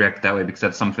just reacted that way because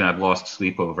that's something I've lost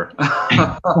sleep over.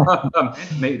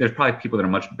 Maybe there's probably people that are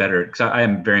much better, because I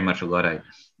am very much a Luddite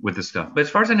with this stuff. But as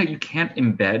far as I know, you can't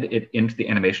embed it into the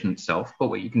animation itself. But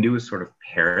what you can do is sort of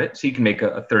pair it. So you can make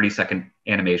a 30-second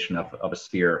animation of a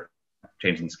sphere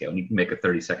changing the scale. And you can make a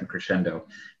 30-second crescendo.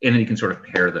 And then you can sort of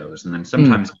pair those. And then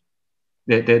sometimes...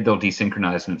 They'll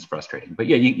desynchronize and it's frustrating. But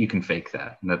yeah, you can fake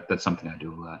that. And that's something I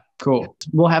do a lot. Cool. Yeah.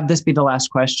 We'll have this be the last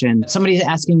question. Somebody's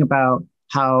asking about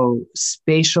how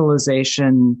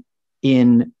spatialization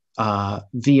in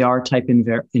VR type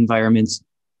environments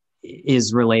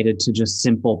is related to just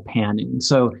simple panning.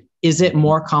 So is it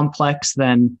more complex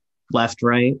than left,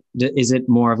 right? Is it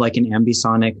more of like an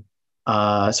ambisonic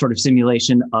sort of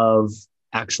simulation of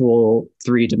actual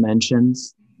 3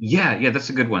 dimensions? Yeah,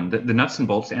 that's a good one. The nuts and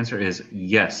bolts answer is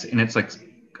yes. And it's like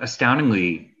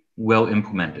astoundingly well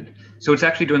implemented. So it's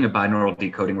actually doing a binaural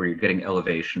decoding where you're getting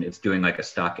elevation. It's doing like a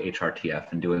stock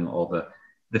HRTF and doing all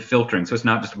the filtering. So it's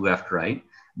not just left, right,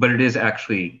 but it is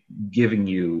actually giving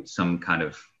you some kind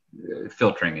of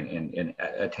filtering and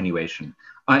attenuation.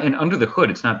 And under the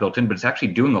hood, it's not built in, but it's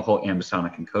actually doing a whole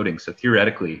ambisonic encoding. So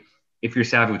theoretically, if you're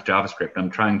savvy with JavaScript, I'm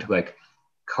trying to like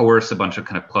coerce a bunch of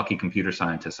kind of plucky computer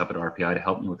scientists up at RPI to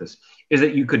help me with this, is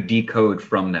that you could decode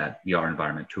from that VR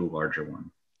environment to a larger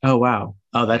one. Oh, wow.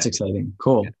 Oh, that's exciting.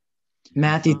 Cool. Yeah.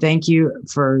 Matthew, thank you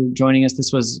for joining us.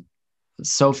 This was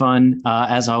so fun,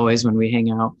 as always, when we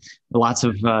hang out. Lots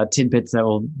of tidbits that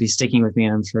will be sticking with me,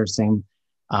 I'm sure, same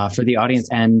for the audience.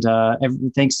 And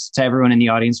thanks to everyone in the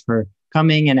audience for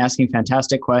coming and asking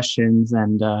fantastic questions,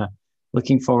 and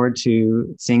looking forward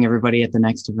to seeing everybody at the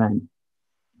next event.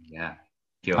 Yeah.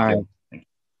 All right.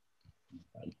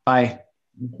 Bye.